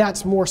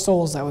 that's more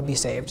souls that would be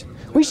saved.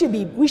 We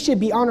should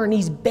be on our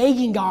knees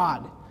begging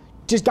God.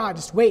 God,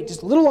 just wait,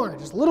 just a little longer,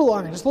 just a little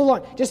longer, just a little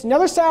longer. Just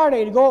another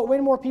Saturday to go out and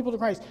win more people to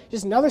Christ.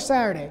 Just another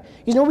Saturday.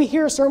 We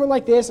hear a sermon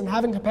like this and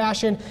having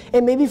compassion,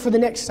 and maybe for the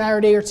next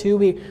Saturday or two,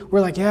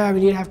 we're like, yeah, we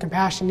need to have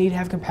compassion,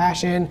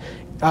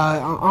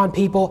 on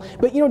people.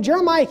 But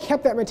Jeremiah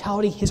kept that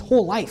mentality his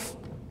whole life.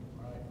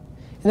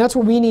 And that's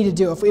what we need to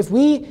do. If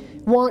we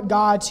want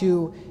God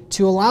to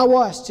allow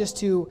us just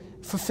to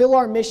fulfill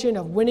our mission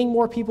of winning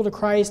more people to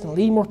Christ and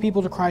leading more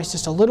people to Christ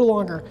just a little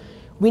longer,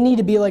 we need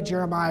to be like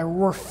Jeremiah.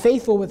 We're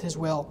faithful with his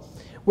will,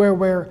 where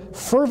we're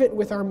fervent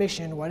with our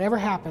mission, whatever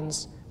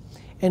happens,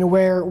 and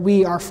where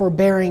we are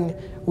forbearing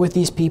with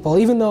these people,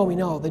 even though we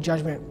know the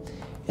judgment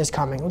is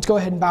coming. Let's go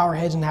ahead and bow our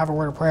heads and have a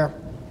word of prayer.